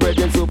 Say me bread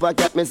in super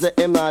cat, me say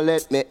him not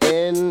let me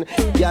in.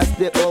 Gas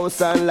the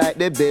house and light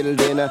the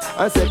building.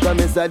 And say come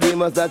Mr.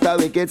 Demus that a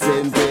wicked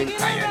sin thing.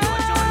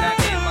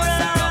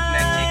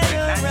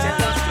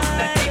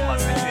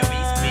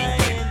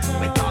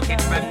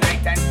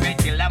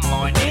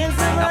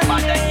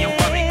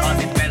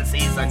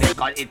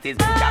 Cause it is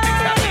cabin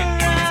stabbing,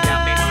 it is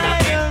cabin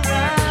stabbing,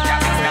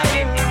 cabin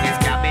stabbing, it is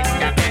cabin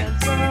stabbing.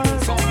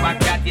 Super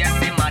cat, yes,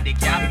 him are the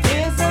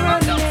captain.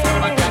 And the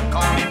super cat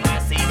coming my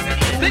season.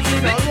 This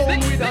is a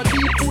room with a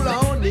deep full of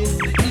honey.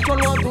 Each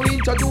one want to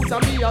introduce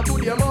me to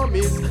their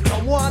mummies.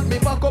 Some want me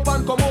back up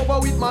and come over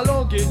with my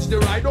luggage. The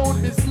ride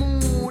won't be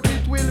smooth,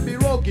 it will be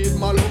rugged.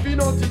 My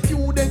loving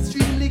attitude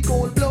extremely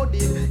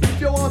cold-blooded.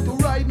 If you want to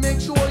ride, make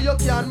sure you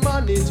can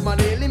manage. My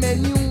daily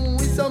menu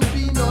is some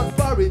peanut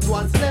porridge.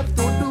 What's left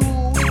to do?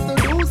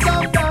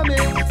 Some damage.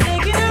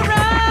 Taking a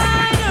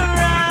ride,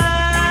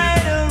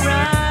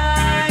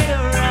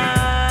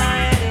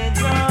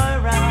 it's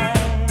alright.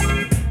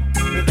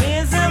 The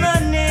things of a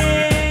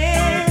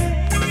name.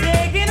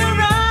 Taking a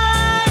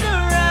ride,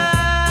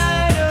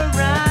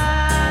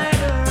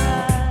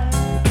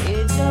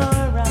 it's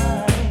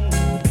alright.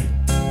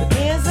 The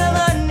things of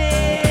a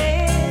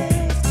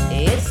name.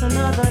 It's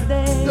another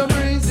day. The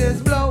breeze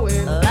is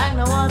blowing like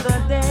no other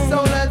day.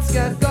 So let's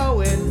get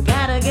going.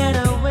 Gotta get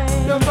away.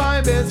 The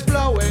vibe is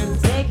flowing.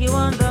 Take you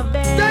on the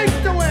bed.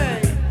 Take the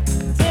way.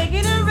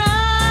 Taking a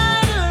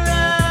ride,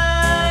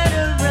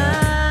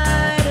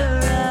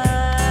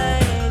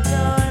 it's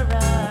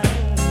alright.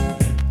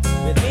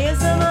 With me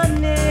some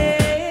money.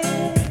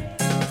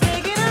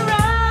 Taking a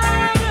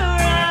ride,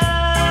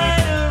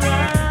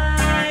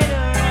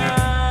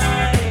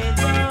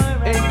 it's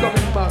alright. Ain't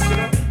coming back, you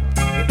know.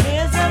 With me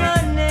some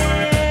money.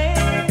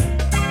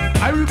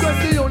 I request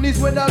the only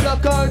when I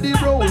block all the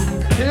road.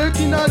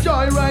 Taking a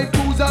joyride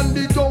cruise on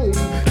the town.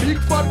 Big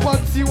fat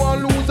patsy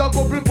want lose a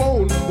couple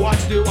pound.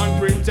 Watch the one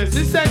princess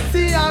is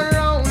sexy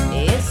around.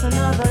 It's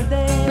another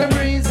day. The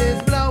breeze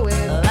is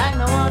blowing like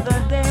no other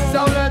day.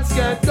 So let's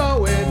get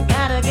going.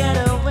 Gotta get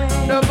away.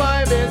 The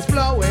vibe is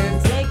flowing.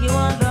 Take you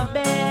on the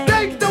bed.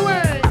 Take the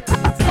way.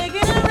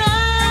 Taking a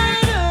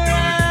ride, it's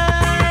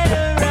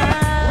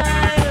alright.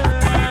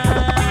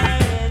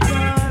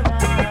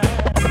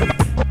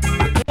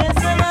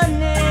 It's a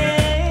money.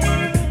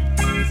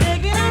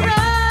 Taking a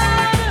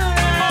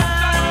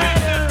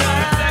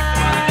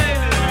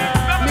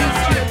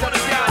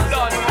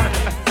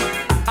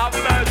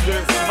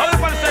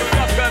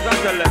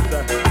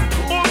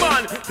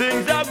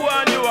things are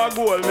going, you are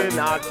gold, me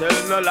not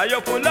tell no lie.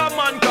 You full of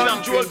man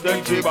control,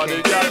 sexy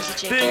body girl.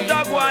 Things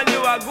are going,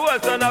 you are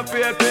gold, son of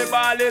paper,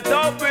 ball it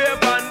up,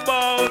 paper and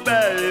bowl,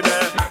 baby.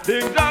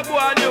 Things are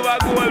going, you are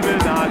gold, me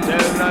not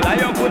tell no lie.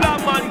 You full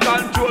of man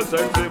control,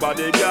 sexy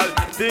body girl.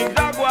 Things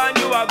are going,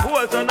 you are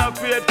gold, son of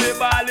paper,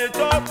 ball it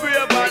up,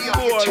 paper and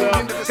bowl.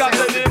 Cause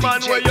any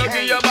man where you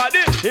give your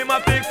body, he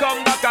must be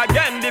come back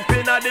again, dip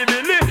in the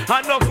belly.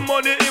 Enough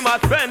money he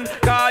must spend,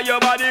 cause your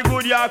body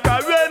good, you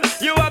can run.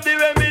 You have the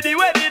remedy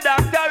where the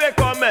doctor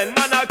recommend.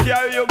 Man, I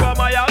carry you go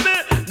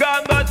Miami.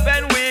 Gone go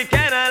spend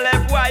weekend and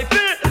left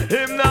wifey.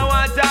 Him no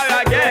want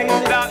her again.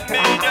 That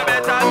mean you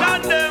better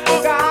than them.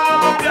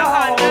 Up your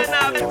hand and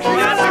have it.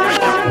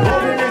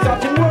 Loving is a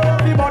thing where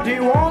everybody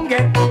won't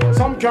get.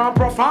 Some can't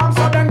perform,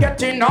 so them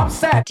getting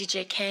upset.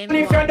 DJ K. And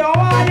if you don't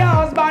want your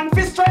husband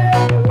fi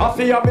straight, I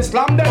feel you be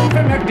slam them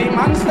fi make the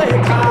man stay.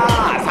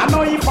 Cause I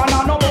know if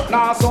I know but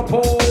not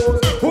suppose.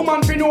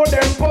 Woman fi know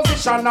them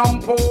position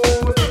and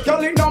pose.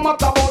 Girl, it don't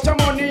matter about your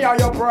money or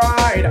your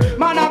pride.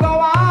 Man, I go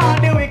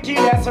on the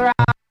wickedest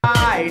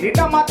ride. It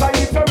don't matter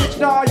if you're rich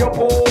or you're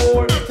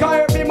poor.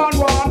 Cause every man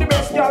want the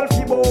best girl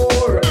fi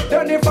bore.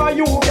 Then if I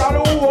you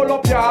girl who hold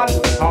up your hand,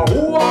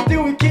 who want the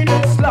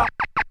wickedest slap?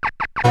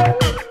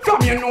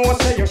 From you know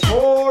say you're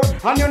sure,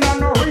 and you know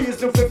no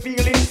reason for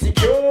feel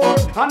insecure.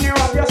 And you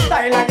have your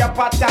style and your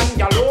pattern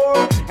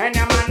galore. And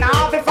your man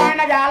now to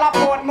find a gal a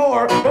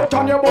Portmore. But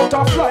on your boat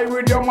a fly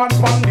with your man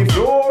on the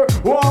floor.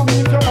 Want me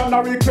if your man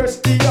a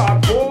request the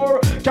hardcore.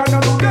 Can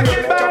you do the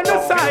by the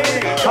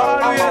side?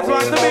 Always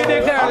want to be the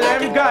girl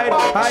them guide.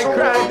 I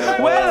cry.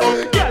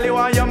 Well, girl, you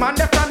want your man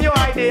there from your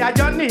idea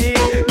you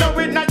need. No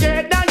it not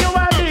yet, now you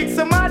a big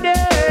somebody.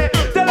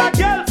 Tell a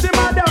girl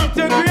simmer down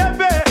to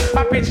gravy.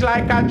 A pitch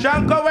like a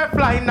jungle, we're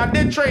flying at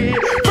the tree.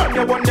 From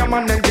your one, your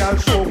man and girl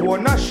show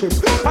ownership.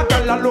 A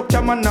girl a look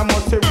your man, I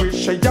must say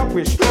wish, you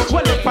wish.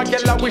 Well, if a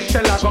girl a wish,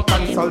 she'll go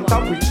consult a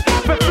witch.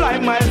 For fly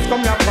miles,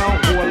 come here from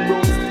whole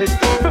roasted.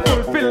 For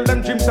fulfill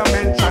them dreams, I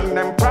mention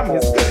them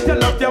promise. You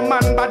love your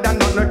man, but I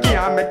know no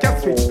can't make you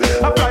switch.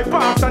 A fly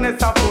past and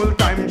it's a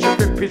full-time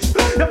jiffy pitch.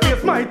 Your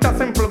face might a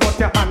simple, but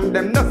your hand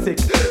them no sick.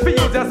 We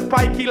use a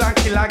spike, kill a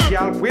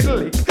girl with a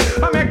lick.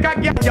 I make a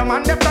girl, your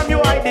man, them from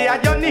your idea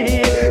you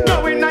need.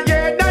 Now in a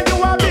year, then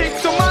you a big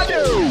somebody.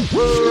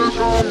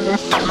 no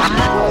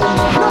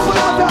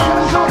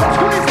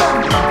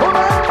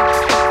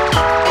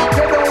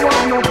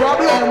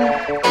problem.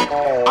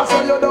 I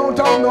say you don't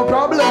have no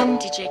problem.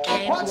 DJ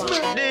K1. Watch me.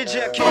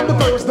 DJ K1. On the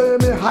first day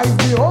me hide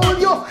behold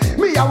you.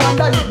 Me I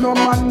wonder if no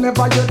man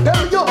never you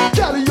tell you.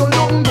 Tell you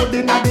look good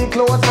in the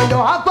clothes when you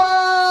have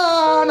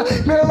on.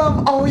 Me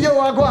love how you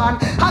are gone.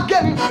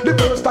 Again, the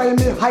first time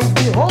me hide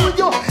behold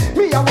you.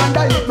 Me I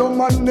wonder if no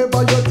man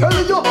never you tell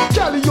you.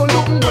 Tell you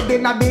look good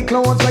in the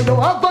clothes when you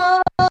have on.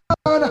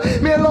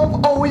 Me love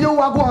how you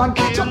are gone.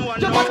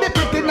 You got the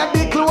pretty in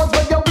the clothes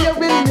when you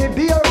wearing me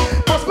dear.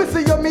 Must me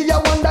see you, me I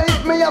wonder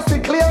if me I see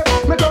clear.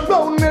 Me turn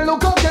round, me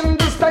look again,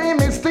 this time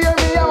me steer.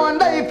 Me I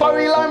wonder if for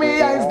real or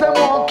me eyes them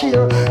walk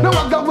here. No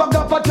wagga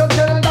for your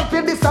girl that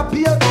will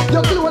disappear.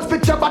 Your clothes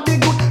fit your body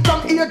good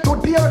from ear to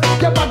tear.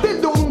 Your body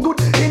doing good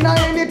in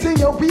anything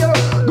you wear.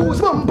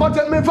 Goosebumps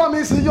protect me from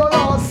me see your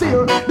lost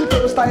here. The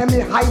first time me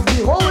hide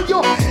behold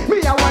you.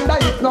 Me I wonder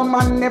if no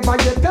man never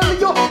yet tell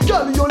you.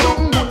 Girl you look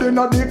good in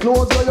the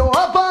clothes where you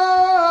have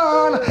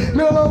on.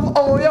 Me love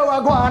how you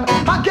are gone.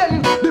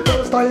 Again, the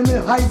first time me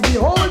hide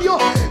behold you.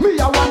 Me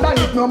I wonder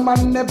if no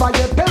man never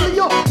yet tell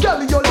you.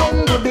 Girl you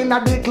look good in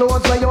the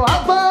clothes where you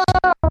have on.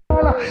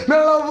 Me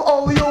love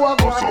how you are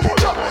gone.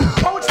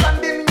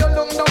 Outstanding, you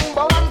look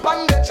number one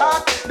pan the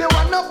chart. The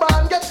one no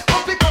band get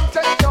up to come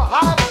take your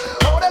heart.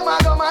 How them a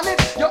go man it?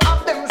 You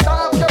have them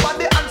serve your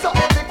body answer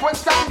every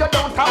question. You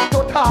don't have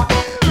to talk.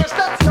 Just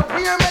that's the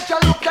way make you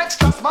look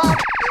extra smart.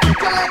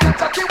 You like a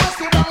tacky was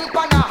sit down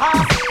pan a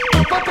half.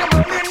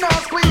 Comfortable in now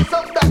squeeze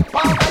up that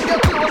part. And you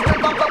close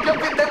them back up, you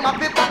with them a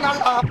bit and a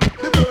laugh.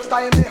 The first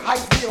time they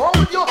hide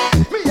behold you.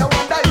 Me I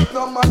wonder if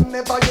no man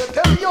never you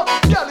tell you.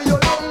 Girl you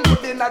look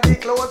good in the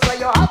clothes where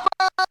you have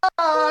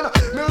on.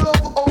 Me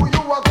love how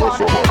you are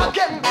gone.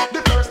 Again,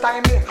 the first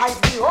time me hide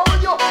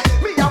behold you.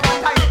 Me I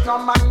wonder if no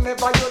man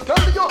never you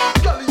tell you.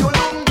 Girl you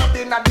look good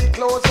in the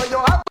clothes where you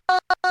have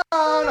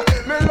on.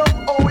 Me love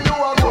how you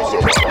are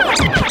gone.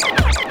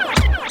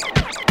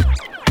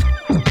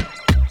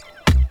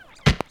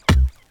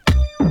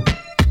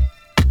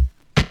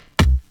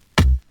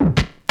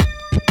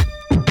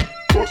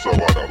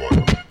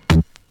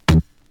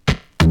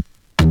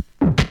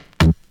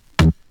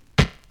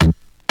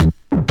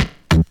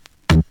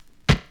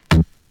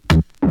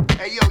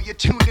 Hey yo, you're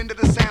tuned into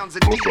the sounds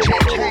of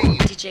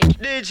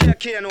DJ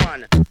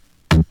K1.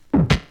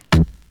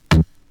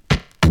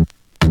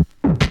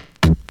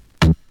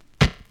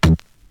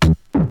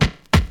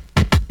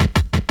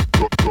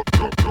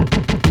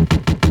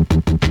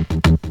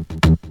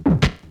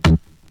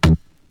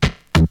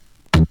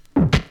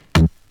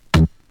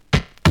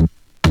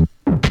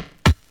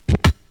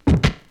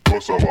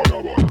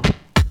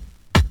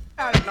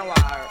 I don't know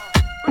why.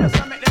 We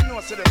just make them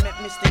know so they make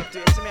mistake to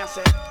it. See me I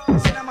say,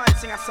 see the man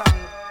sing a song.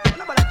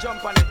 Nobody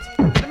jump on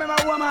it. Remember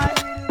who am I?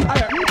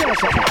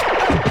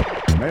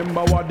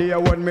 Remember what day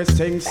when me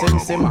sing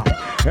simmer.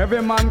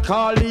 Every man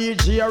call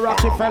E.G.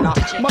 Rockefeller.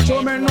 But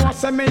you me know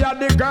say me a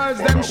the girls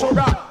them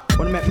sugar.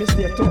 Wanna make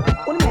mistake too?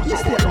 Wanna make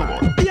mistake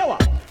man? Here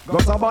what? Go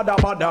so bada,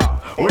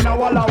 we no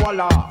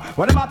walla.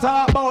 What them a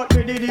talk about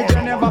me, the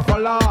DJ never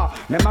follow.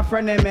 Me my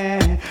friend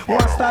me,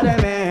 what study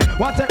me,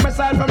 what take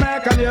myself from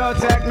American new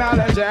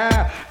technology.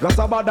 Go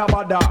so bada,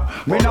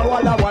 me no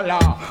walla.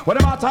 What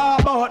them a talk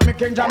about me,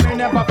 King Jam me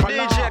never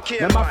follow.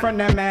 Me my friend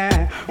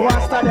me,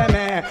 what study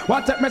me,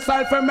 what take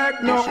myself from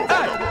make no.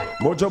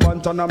 Mojo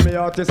Banton and me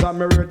artist and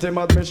me rate him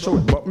as me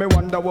should, but me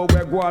wonder what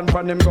we go on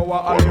from him go a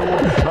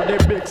Hollywood. Now the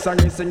big song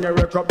he sing a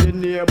wake up the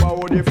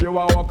neighborhood. If you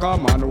a walk a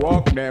man,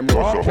 walk them.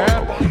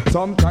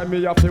 Sometimes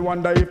me have to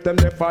wonder if them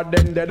left for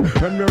them dead.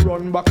 When me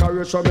run back a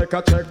race, make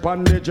a check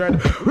on the jet.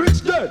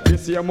 Rich dead,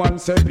 this same one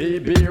say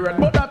BB red.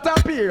 But that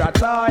appear at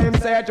time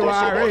said to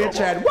a rich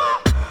head.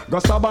 What? Go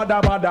so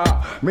bada,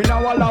 me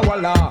no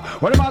walla.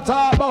 What them a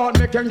talk about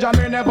me King Jam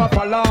me never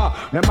follow.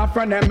 Them my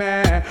friend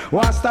me,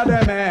 what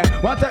study me,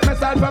 what take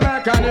myself from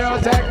American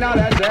new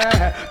technology.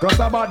 Go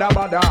so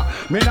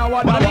bada, me no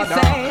walla.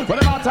 What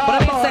them a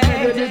talk about me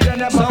the DJ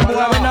never follow. Some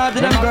boy we not to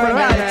them girl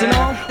right, you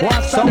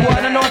know. Some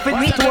boy don't know if it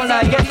me too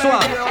like guess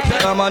what?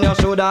 Come on, you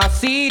shoulda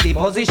see the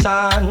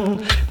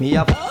position. Me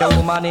a fuck a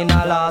woman in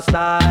a last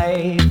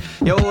night.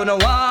 You no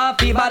want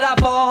fi bada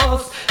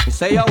post. Me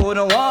say you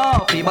no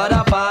want fi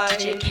bada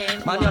fight.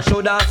 Man, you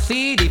shoulda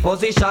see the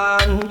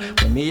position.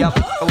 When me a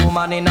fuck a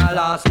woman in a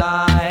last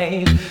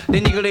night. The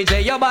nigga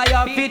say you buy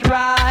your feet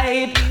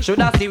right.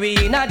 Shoulda see we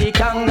inna the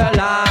candle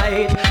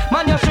light.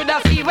 Man, you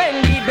shoulda see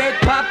when the bed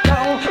pop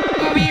down.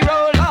 We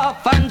roll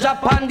off and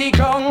drop on the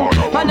ground.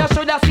 Man, you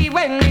shoulda see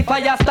when the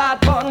fire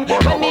start burn.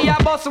 When me a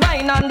bust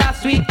wine and that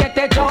sweet get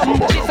a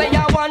jump. She say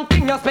you one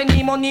thing, you spend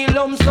the money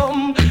lump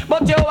sum.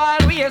 But you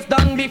always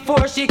done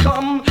before she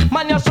come.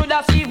 Man, you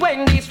shoulda see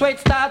when the sweat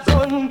starts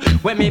run.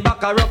 When me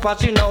back her up, but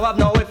she know have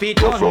no if it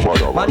done.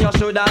 Man, you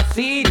shoulda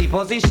see the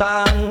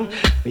position.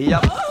 Me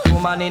a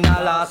woman in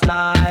a last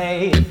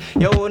night.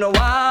 You no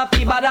want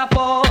fi bada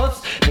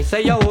post. Me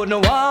say you no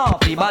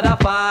want fi bada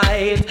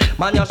fight.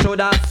 Man, you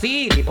shoulda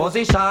see the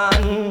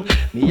position.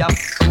 Me a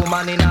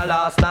woman in a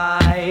last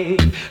night.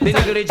 The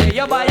nigga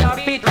you buy your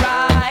feet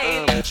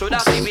right. Shoulda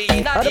see me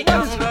in a the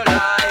jungle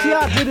life.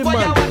 Boy,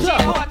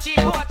 you watch it.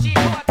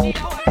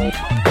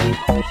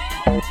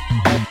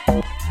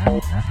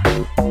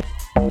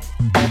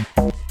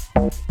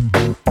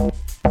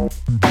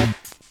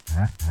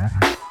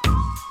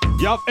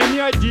 You have any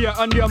idea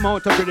on the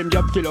amount of rhythm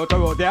you have killed out the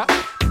road there?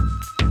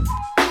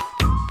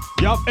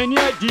 You have any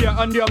idea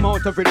on the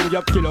amount of rhythm you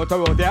have killed out the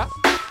road there?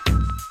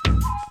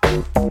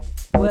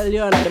 Well, you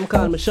know, them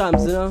call me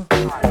Shams, you know.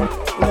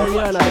 Well, you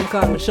know, them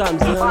call me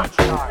Shams, you know.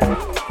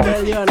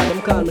 Well, you know,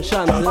 them call me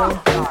Shams, you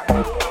know.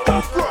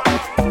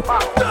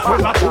 Well,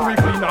 that's who we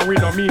clean and we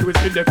don't mean we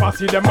see the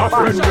fussy them a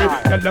friend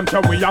with. Tell them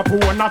so we are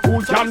poor and a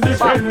fool can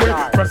defend with.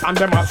 Press on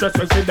them a stress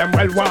we see them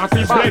well want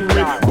to blend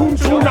with. Boom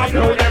soon I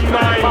blow them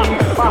mind.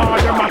 All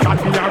them a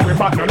chat me and we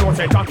but no know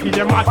say Jackie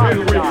them a tell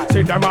with.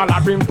 See them all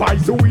a bring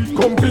pies so we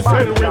come to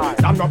sell with.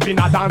 Stand up in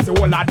a dance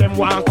all of them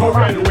want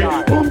correl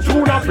with. Boom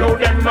soon I blow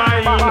them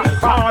mind.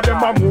 All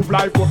them a move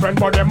like a friend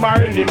but them a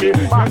enemy.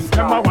 Yes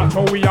them a watch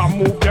how we a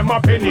move them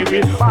a penny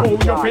with. Oh you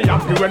pay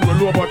happy when we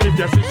low but if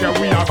you see say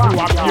we a do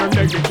a pure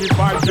negative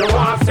vibes. You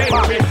want send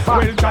me,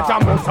 well catch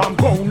a mouse and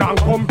pound and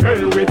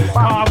compel with. I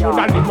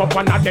woulda live up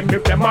one of them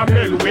if them a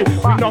mel with.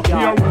 We no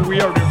care who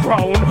wear the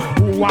crown,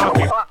 who want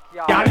it.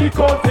 Yeah, he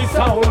caught the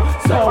sound.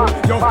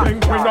 You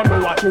think we don't know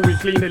what to we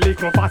clean the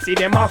little fussy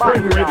them a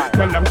friend with.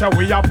 Tell them say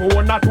we a poor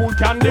and a tool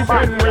can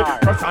defend with.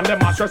 Cause on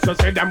them a stress to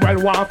say them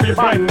well want to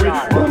blend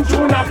with. Boom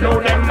soon a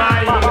blow them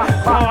mind.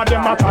 All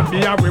them a chat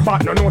be a we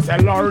but no say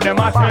Lord them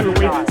a tell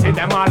with. See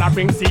them all a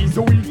bring seas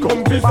so we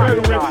come to sell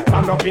with.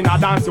 Stand up in a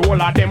dance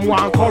all of them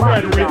want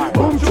correl with.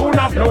 Boom soon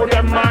a blow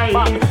them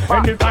mind.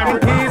 Anytime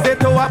it's easy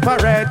to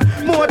operate.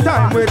 More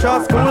time we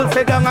just cool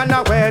sit down and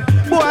a wait.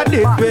 Boy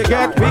this we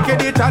get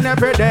wicked each and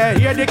every day.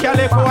 Hear the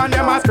Calico and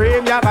them a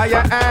scream yabba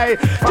ya hey.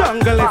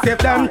 Jungle is if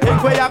them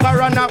think we a go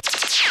run up.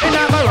 In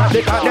a garage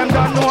because them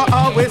don't know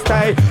how we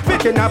stay.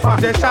 Picking up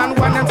position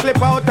when them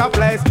slip out of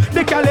place.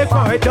 The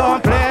Calico it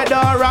don't play,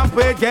 don't ramp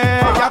with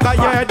gay. Yaga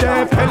yeah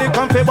them Heli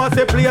come fi bust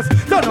the place.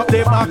 Turn up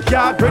the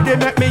backyard ready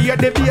make me hear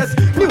the bass.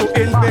 New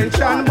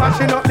invention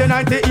mashing up the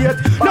 98.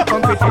 No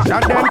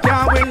competition them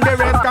can't win the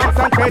race.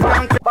 Concentrate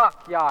and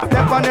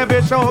step on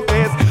every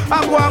showcase.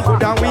 I'm going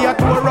good and we are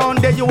to around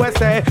the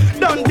USA.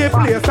 Done the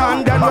place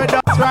and then we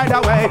dance right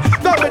away.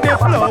 Go with the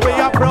flow we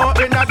are pro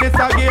in a this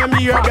a game.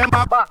 Hear them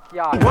a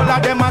all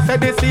of them a say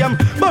the same.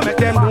 But make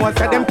them know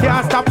say them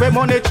can't stop the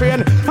money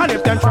train. And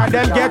if them try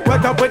them get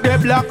wet up with the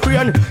black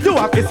crane. You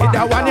have to see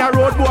that one your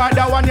road boy,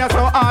 that one you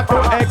so hard to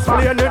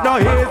explain. It no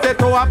easy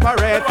to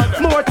operate.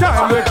 More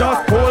time we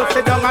just pull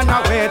sit down and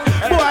a wait.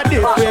 Boy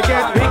this we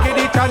get wicked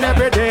each and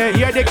every day.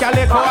 Hear the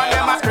Calico and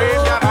them a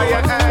scream yeah.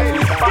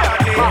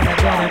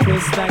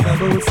 Like a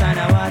boots and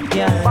a what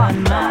girl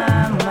on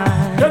my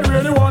mind. They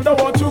really wonder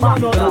what you gonna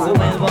do. Cause I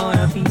well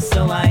wanna be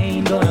so I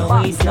ain't gonna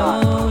waste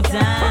no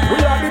time.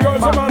 We are the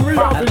girls and man, we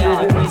are the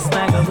got a crisp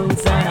like a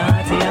boots and a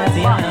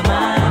hottie on my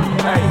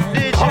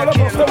mind. All of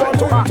us they want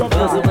to eat up.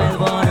 Cause I well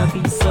wanna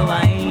be so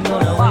I ain't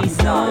gonna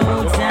waste no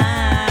time.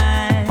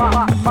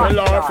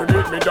 Tell her to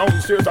meet me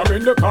downstairs, I'm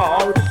in the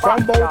car.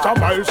 From about a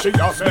mile she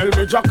a smell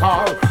me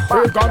jackal.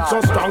 Fragrance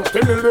so strong,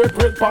 stimulate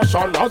with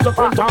passion. As a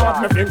friend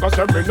hard, me fingers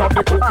tearing up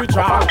the cookie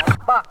jar.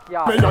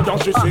 Me a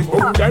just she sing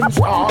boom then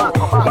star.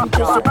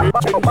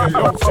 Anticipating me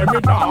love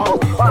seminar.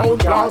 Down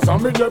glass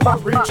and me never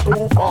reach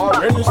too far.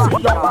 When you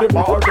see up the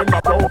bar, then I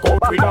broke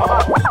out with her.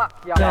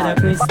 Got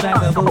a crisp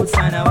like a boots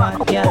and a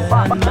what girl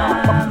on my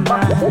mind.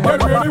 They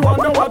really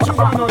wonder what you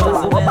gonna do.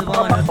 Cause I well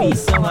wanna be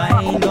so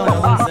I ain't gonna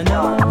waste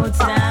no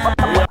time.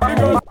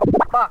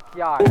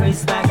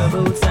 Crisp like a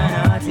boots and a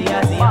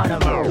hottie on a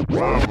boat.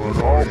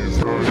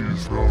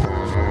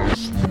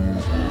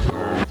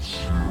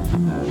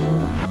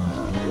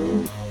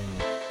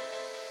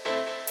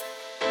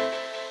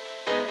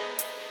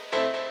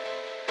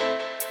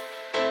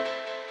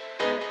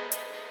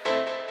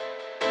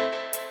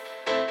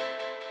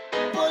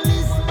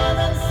 Policeman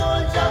and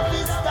soldier we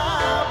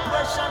stop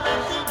pressure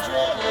and the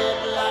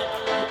dreadlock.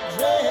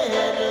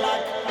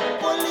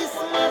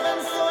 Policeman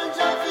and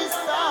soldier we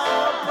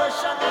stop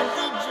pressure and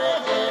the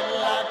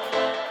dreadlock.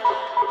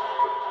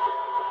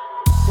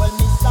 Well,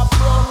 Mr.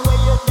 Brown,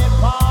 where you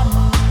depart?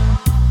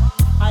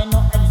 I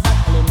know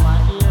exactly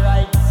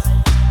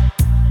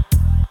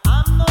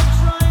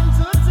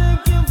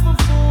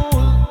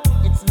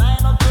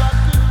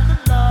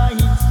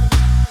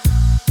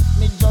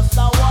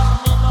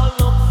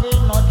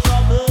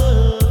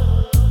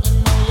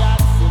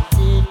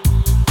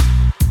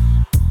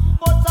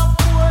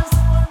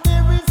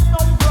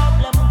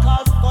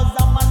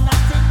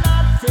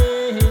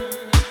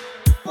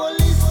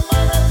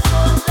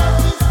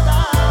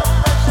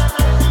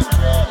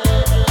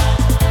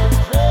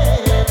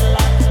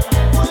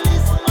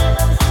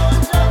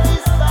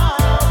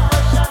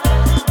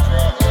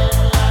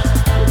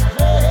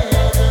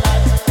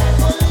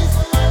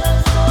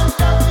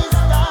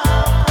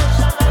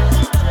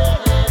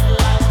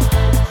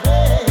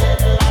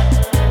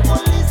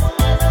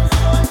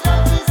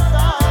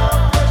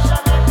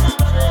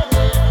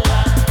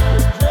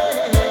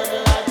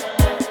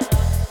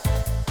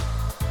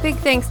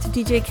thanks to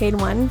DJ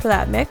Kane1 for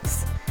that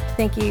mix.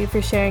 Thank you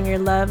for sharing your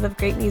love of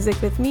great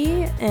music with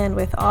me and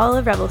with all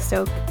of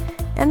Revelstoke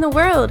and the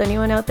world,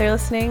 anyone out there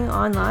listening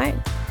online.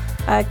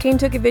 Kane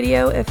took a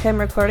video of him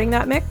recording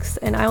that mix,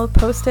 and I will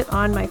post it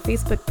on my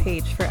Facebook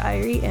page for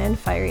Irie and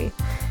Fiery.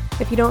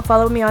 If you don't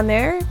follow me on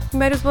there, you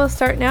might as well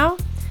start now.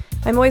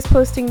 I'm always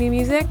posting new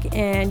music,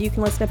 and you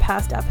can listen to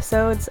past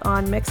episodes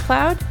on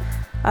Mixcloud.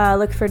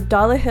 Look for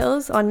Dolla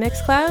Hills on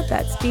Mixcloud.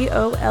 That's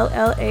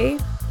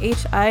DOLLAHILZ.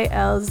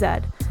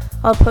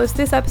 I'll post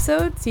this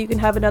episode so you can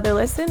have another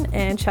listen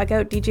and check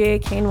out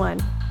DJ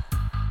Kane1.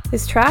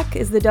 This track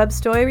is the Dub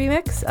Story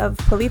remix of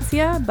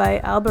Polizia by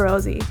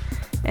Alborosie.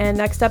 And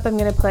next up I'm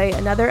going to play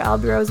another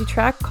Alborosie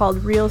track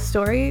called Real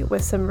Story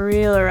with some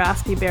real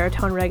raspy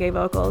baritone reggae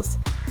vocals.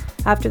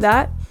 After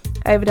that,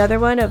 I have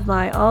another one of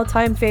my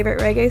all-time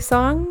favorite reggae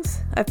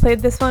songs. I've played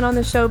this one on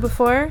the show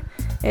before.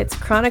 It's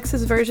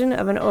Chronix's version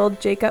of an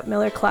old Jacob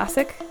Miller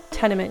classic,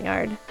 Tenement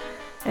Yard.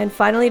 And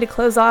finally, to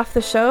close off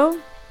the show,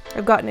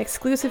 I've got an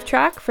exclusive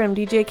track from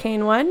DJ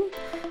Kane1,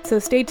 so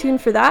stay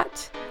tuned for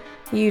that.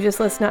 You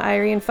just listen to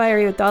Irie and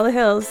Fiery with Dolla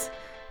Hills,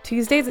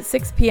 Tuesdays at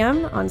 6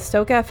 p.m. on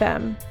Stoke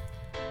FM,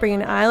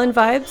 bringing island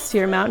vibes to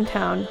your mountain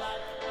town.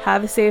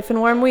 Have a safe and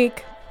warm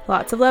week.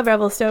 Lots of love,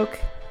 Revelstoke.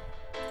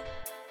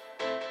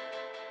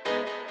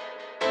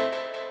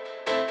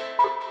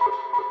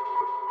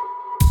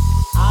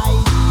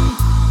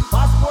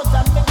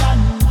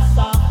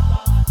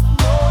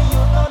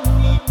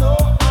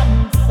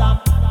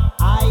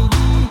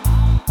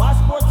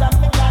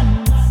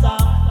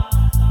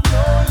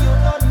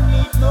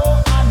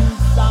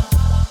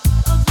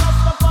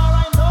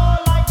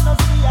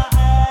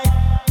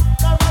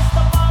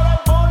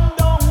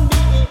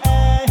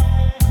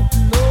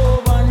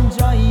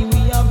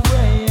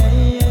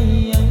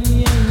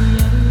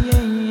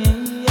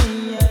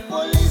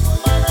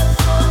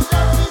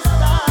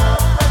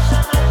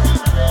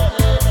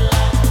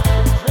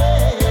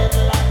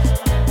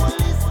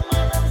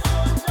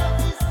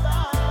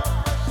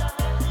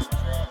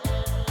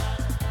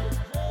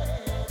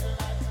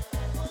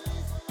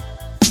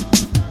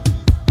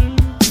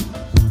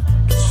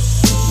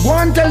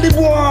 Tell the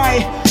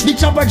boy, the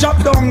chopper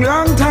drop down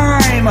long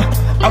time.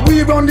 And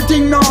we run the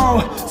thing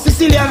now,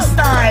 Sicilian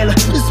style.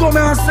 This one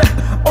I say,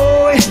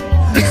 oi.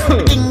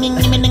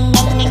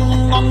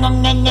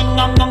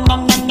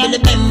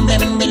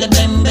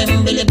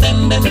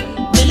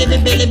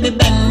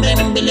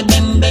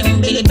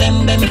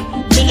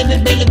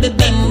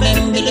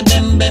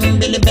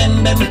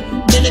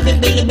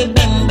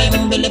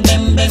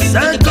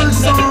 Circle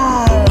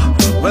song.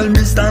 Well,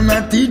 Mr.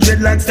 Natty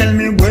Dreadlocks, tell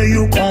me where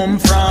you come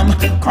from.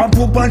 Crop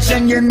up and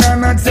Schengen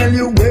and I tell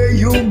you where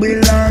you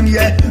belong,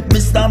 yeah.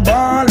 Mr.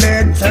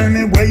 Ballet, tell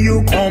me where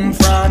you come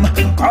from.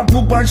 Crop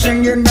up and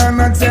Schengen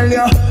and I tell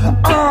you,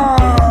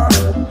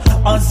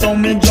 I saw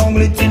me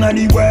jungle it in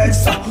the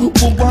west.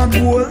 Put a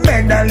gold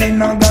medal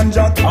in a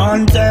ganja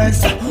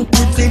contest.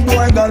 Pretty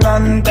boy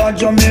Galanta,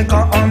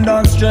 Jamaica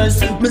under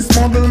stress. Me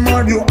smuggle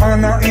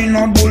marijuana in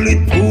a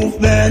bulletproof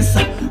vest.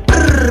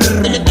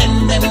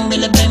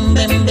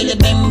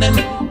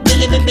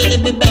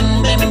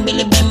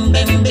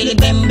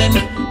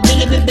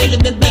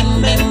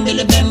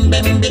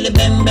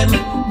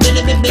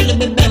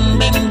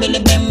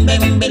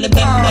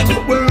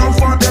 Well, no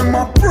for them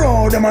are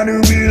pro, them are the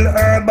real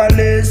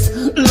herbalists.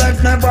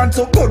 Life never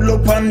took good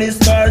look on the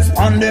stars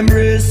on them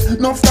wrists.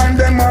 No time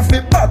them have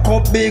to pack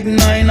up big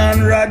 9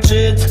 and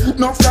ratchet.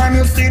 No time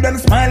you see them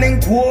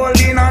smiling cool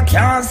in a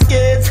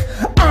casket.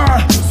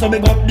 So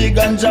big up the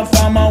ganja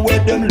farmer where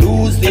them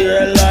lose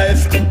their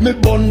life. Me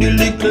bun the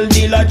little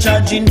dealer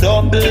charging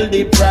double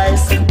the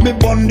price. Me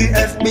bun the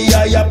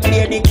FBI a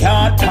play the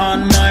cat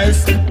and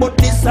mice. But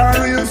this a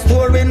real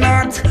story,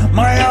 not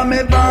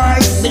Miami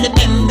Vice. Billy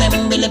bim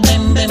bim, Billy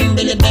bim bim,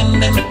 Billy bim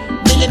bim,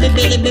 Billy bim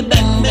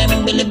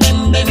bim, Billy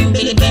bim bim,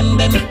 Billy bim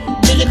bim,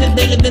 Billy bim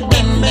bim, Billy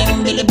bim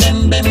bim, Billy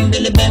bim bim,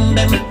 Billy bim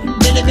bim,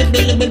 Billy bim bim,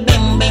 Billy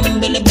bim bim,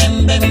 Billy bim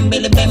bim,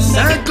 Billy bim.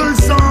 Circle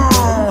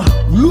song,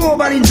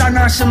 global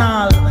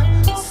international.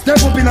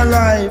 Step up in a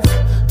life.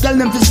 Tell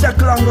them to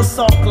circle and go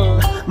circle.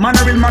 Man,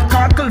 I will my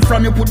cackle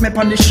from you put me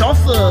on the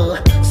shuffle.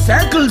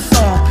 Circle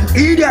song,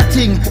 idiot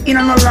thing in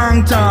a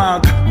long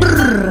talk.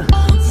 Brrr.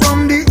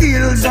 From the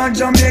hills of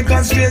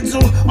Jamaica straight to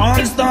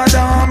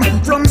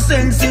Amsterdam. From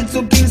Sensi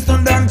to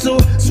Kingston down to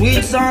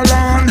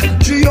Switzerland.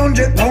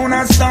 300 pound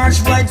of starch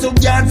flight to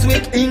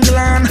Gatwick,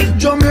 England.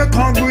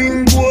 Jamaica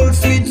green gold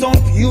sweets of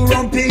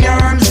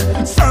Europeans.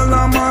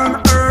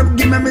 Solomon herb,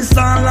 give me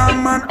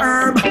Solomon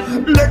herb.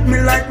 Let me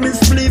light me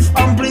spliff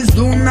and please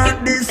do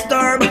not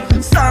disturb.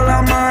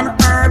 Solomon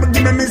herb,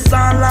 give me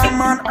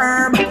Solomon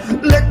herb.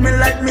 Let me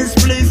light me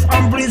spliff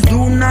and please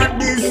do not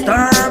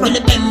disturb. Billy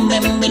bim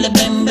bim, Billy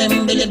bim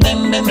bim, Billy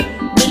bim bim,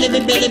 Billy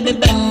bim bim, Billy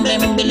bim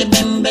bim, Billy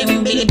bim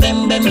bim, Billy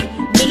bim bim,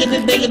 Billy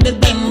bim bim,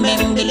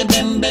 Billy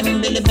bim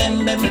bim, Billy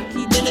bim bim,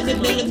 Billy bim bim,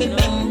 Billy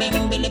bim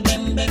bim, Billy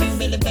bim bim,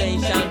 Billy bim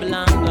bim.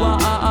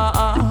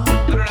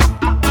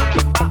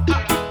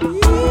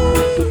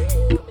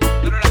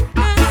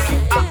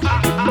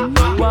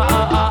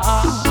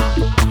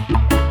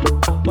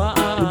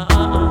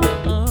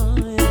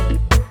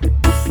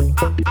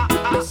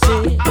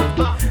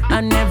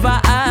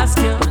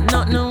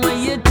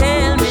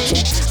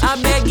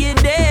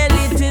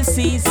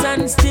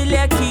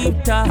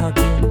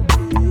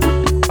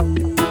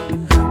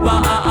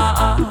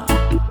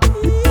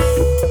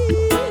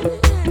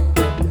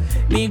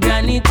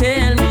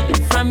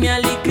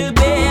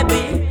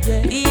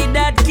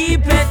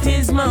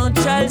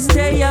 mouth shall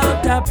stay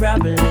out of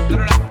problem.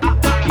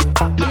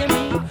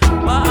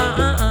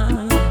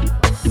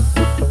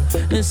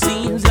 It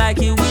seems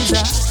like you is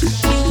a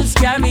news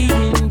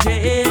carrying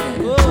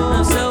jail.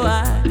 So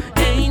I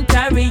ain't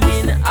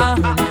carrying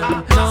on.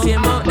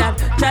 Same out that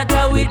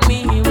chatter with me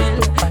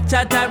will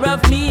chatter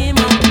of me,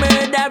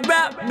 murder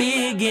rap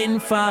big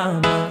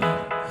informer.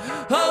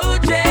 Oh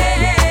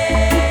Jay,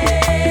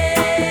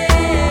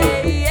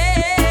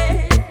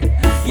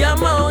 your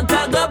mouth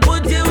I go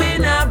put you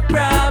in a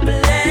problem.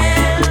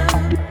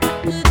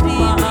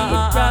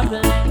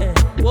 Problem.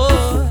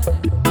 Whoa.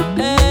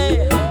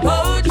 Hey.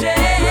 Oh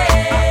Jay,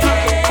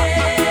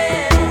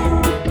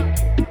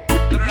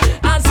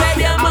 I said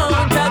your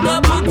mouth I go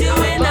put you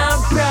in a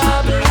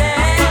problem.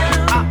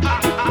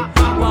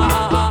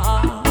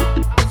 Wow.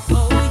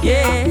 Oh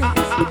yes,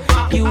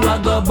 you a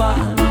go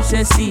ball,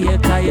 say see a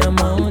kaya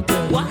mouth.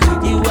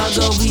 You a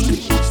go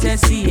weak, say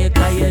see a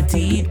kaya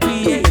teeth.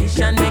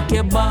 Creation make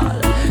a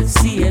ball,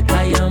 see a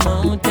kaya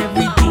mouth.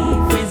 Every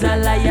thief is a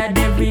liar,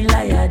 every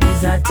liar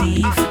is a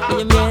thief.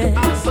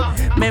 Yes,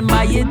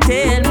 remember you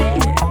tell me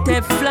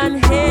Teflon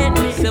hate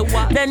me. So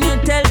what? Then you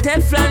tell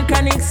Teflon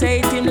can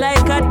excite him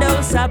like a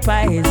dose of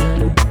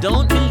poison.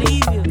 Don't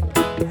believe you,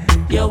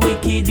 you're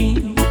wicked.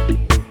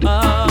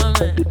 Oh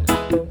man,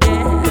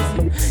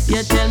 yes.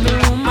 You tell me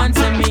woman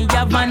say me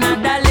have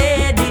another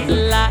lady.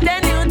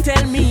 Then you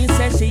tell me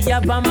say she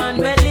have a man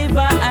will live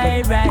a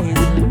high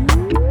rise.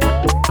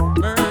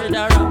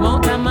 Murder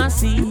amount of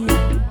mercy.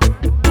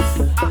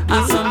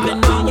 I something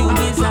know you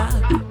is a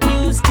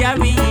news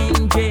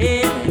carrying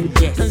jail.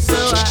 And so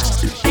I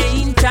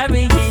ain't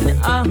carrying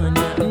on.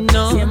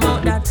 No, same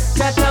out that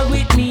chatter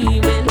with me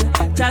will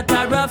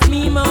chatter of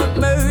me mount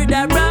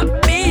murder rap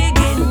big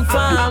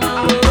informer.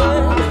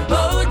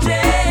 Oh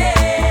Jay,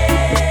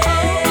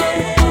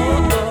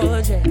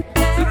 oh Jay,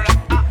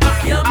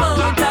 your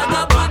mouth I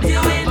go put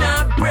you in a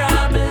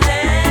problem,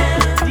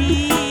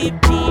 deep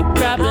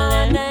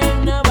problem.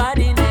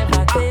 Nobody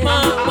never tell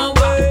my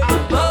word.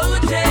 Oh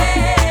Jay,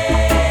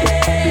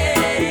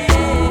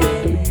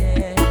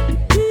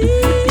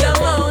 your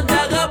mouth I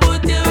go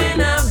put you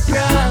in a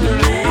problem.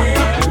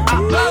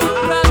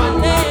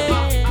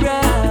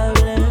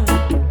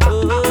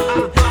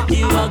 Oh,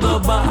 you a go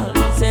ball,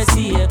 say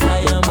see a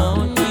kaya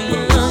mount.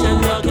 You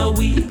a go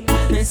weak,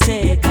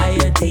 say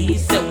kaya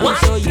teeth. So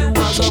you a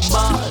go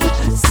ball,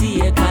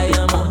 see a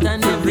kaya mount.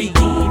 And every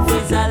thief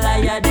is a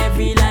liar,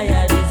 every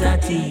liar is a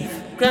thief.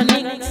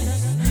 Chronic,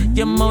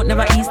 your mouth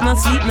never eats, no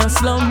sleep, no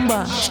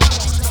slumber.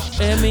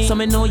 So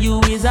me know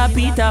you is a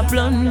Peter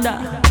Plunder.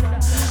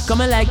 Come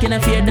like in a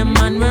fear the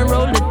man when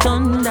roll the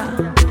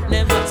thunder.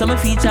 Never. So me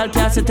feature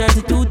class at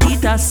 32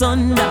 teeth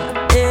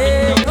asunder.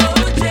 Hey.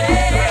 Oh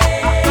Jay,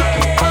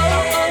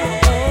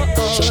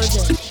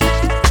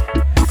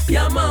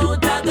 your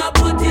mouth I go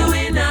put you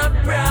in a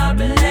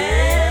problem,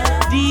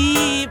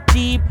 deep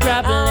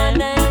problem.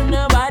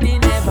 Nobody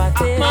never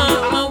tell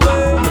my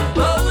word.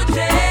 Oh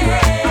Jay,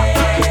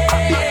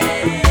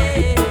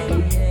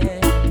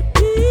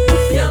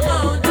 your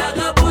mouth I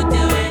go put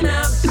you in a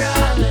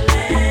problem.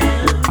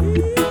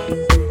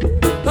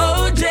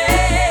 Oh Jay,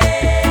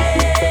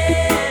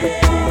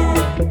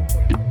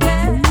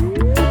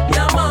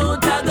 your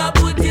mouth I go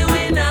put you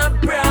in a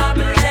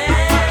problem.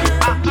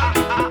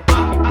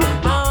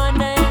 Oh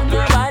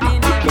nobody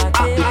never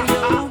tell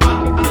you.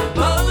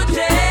 Oh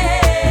Jay,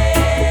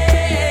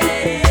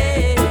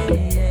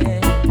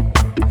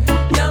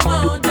 your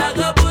mouth I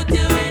go put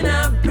you in a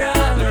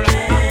problem.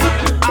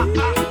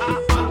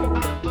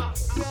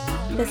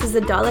 This is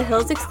a Dollar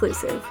Hills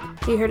exclusive.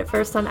 You heard it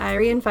first on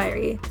Irie and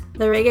Fiery,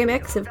 the reggae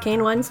mix of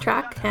Kane One's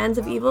track Hands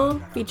of Evil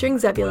featuring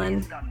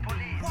Zebulon.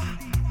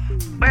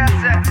 Where I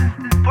said,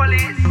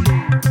 police,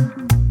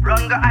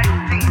 run the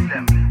ice things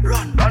them.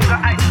 Run the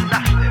ice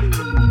snap them.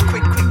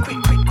 Quick.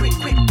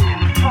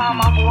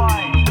 Farmer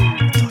boy.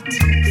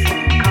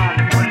 Call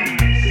the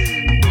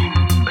police.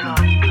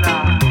 Blood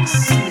clot.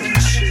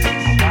 Snitch.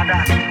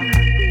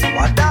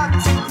 What that?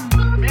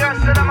 Me I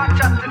said I'm a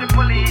chat to the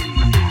police.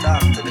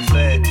 Talk to the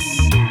feds.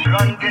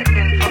 Run the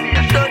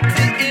information.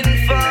 Dirty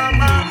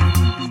informer.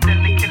 Still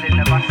the killing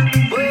never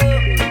cease.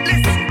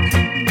 Listen.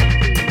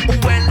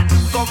 Well,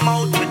 come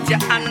out with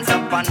your hands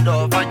up and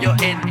over your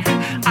head.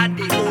 And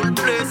the whole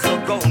place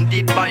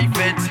surrounded by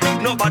feds.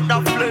 Nobody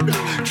fled.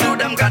 Through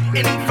them got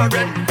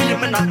infrared. You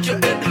may not your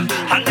head.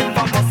 And if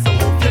I must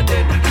move your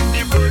dead.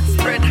 The word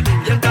spread.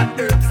 You got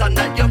herbs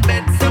under your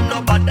bed. So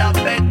nobody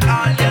bed.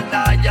 All your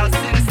liars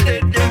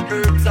instead. The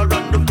herbs are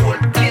on the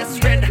whole place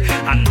red.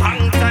 And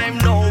long time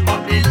now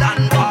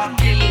Babylon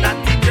walking at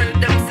the trail.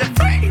 Them say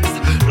friends.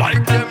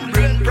 Like them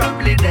brain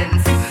probably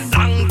dense.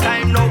 Long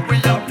time now we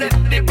have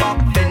left the back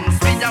fence.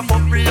 We have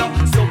up here.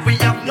 So we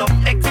have no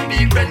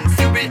experience.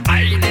 We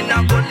hide in a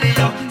gully.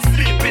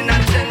 Sleep in a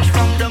trench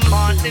from the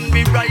morning.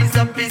 We rise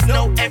up is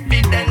no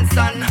evidence.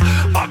 And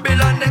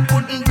Babylon they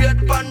couldn't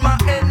wait upon my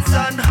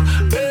ensign.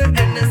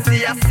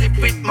 NSC I sip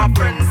with my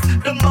friends.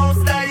 The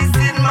most I is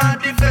in my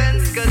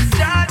defense. Cause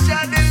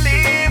Jaja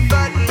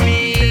delivered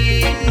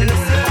me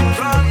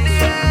from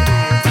the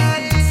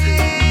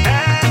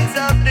hands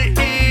of the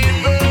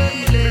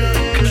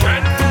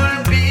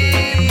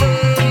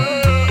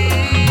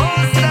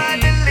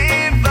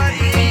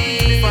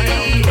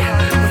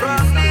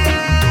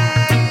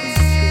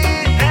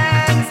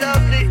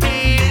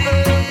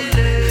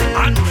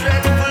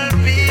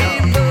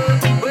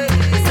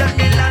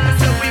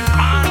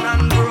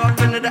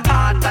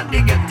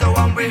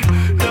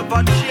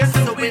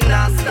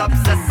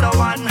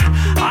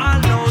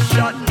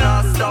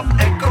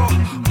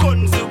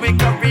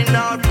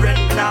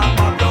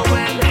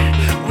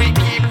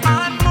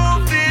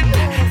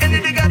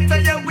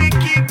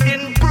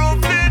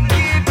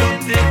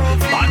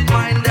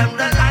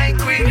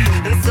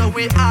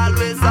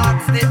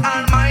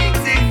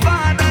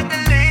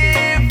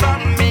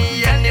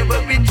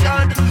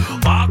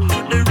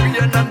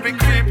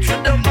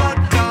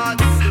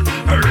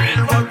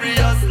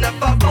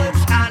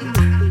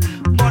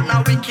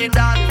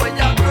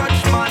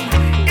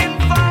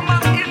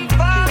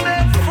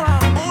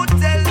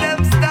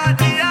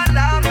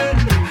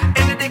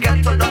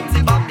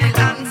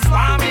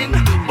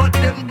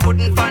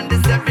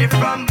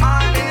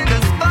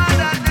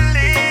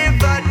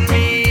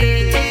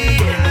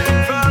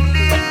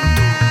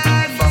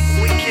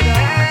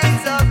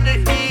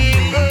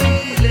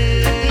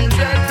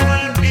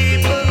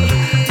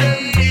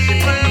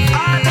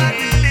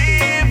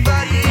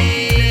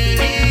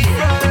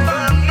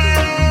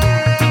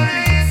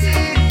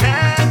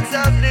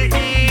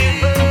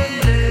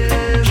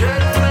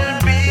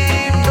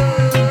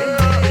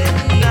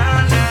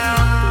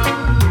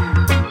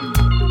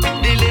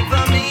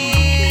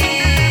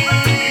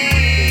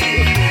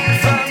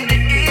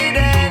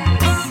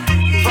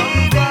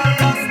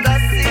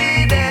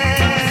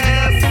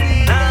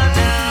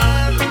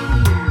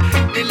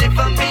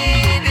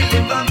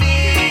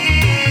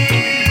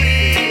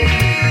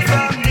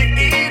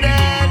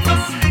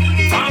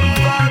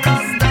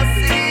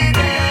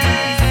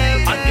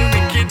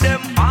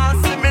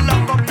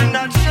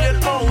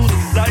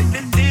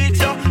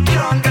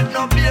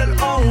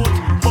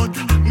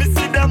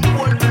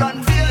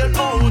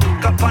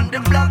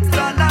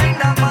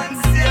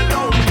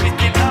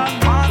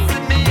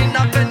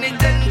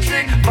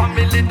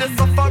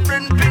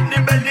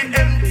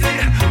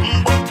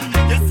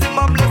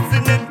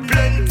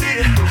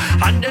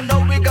And you know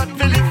we got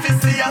Philip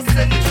Fissy a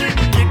century.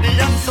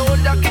 Gideon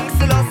soldier, King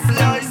Selassie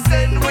I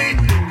send we.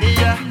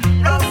 Yeah,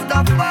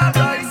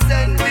 Rastafari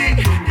send we.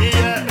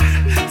 Yeah,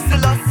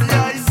 Selassie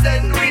I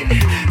send we.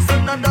 So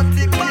now that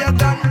the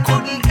pagan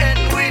couldn't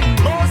end we.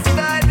 Most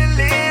I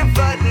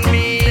delivered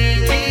me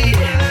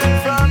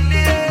from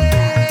the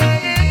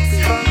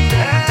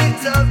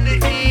hands of the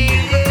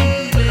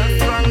evil,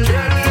 from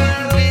dreadful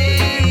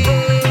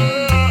people.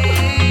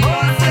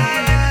 Most I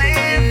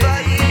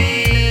delivered me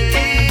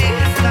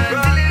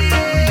from the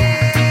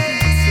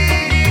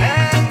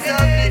hands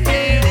of the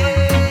evil.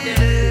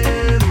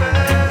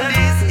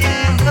 This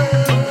evil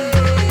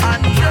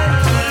and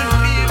dreadful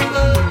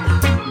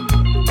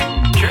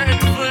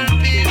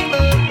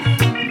people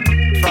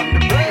from the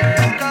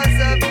breakers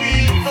of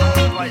evil.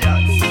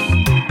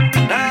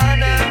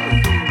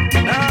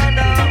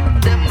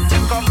 Them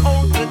say come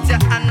out with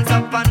your hands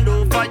up and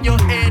over your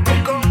head.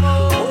 Come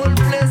out, whole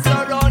place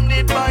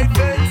surrounded by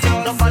fence.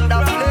 No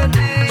matter fled,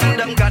 to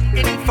them got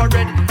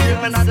infrared.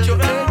 Even at your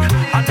head,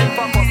 and if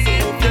I must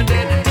move your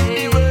dead.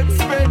 The word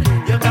spread,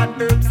 you got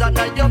herbs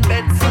under your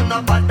bed. So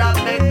no matter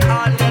make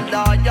all your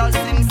lawyers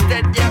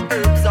instead. Your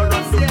herbs are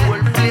on the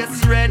whole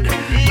place red.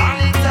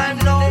 Long time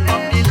now,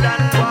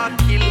 Babylon walk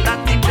kill. Not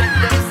the dread,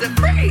 them say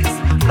praise.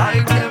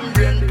 Like them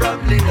brain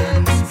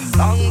problems.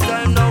 Long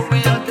time now we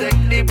are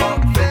take the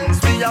back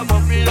fence. We are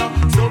buffalo,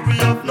 so we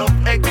have no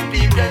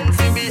experience.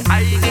 We be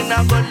hiding a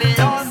gully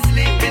or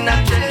sleep in a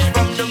trench.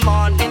 From the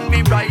morning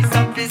we rise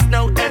up, is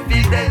no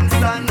evidence.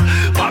 And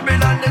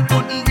Babylon they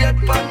couldn't get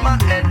on my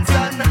head,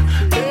 son.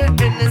 Hey,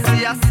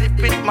 Hennessy I sip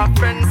with my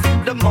friends.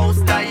 The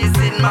most I is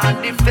in my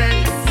defense.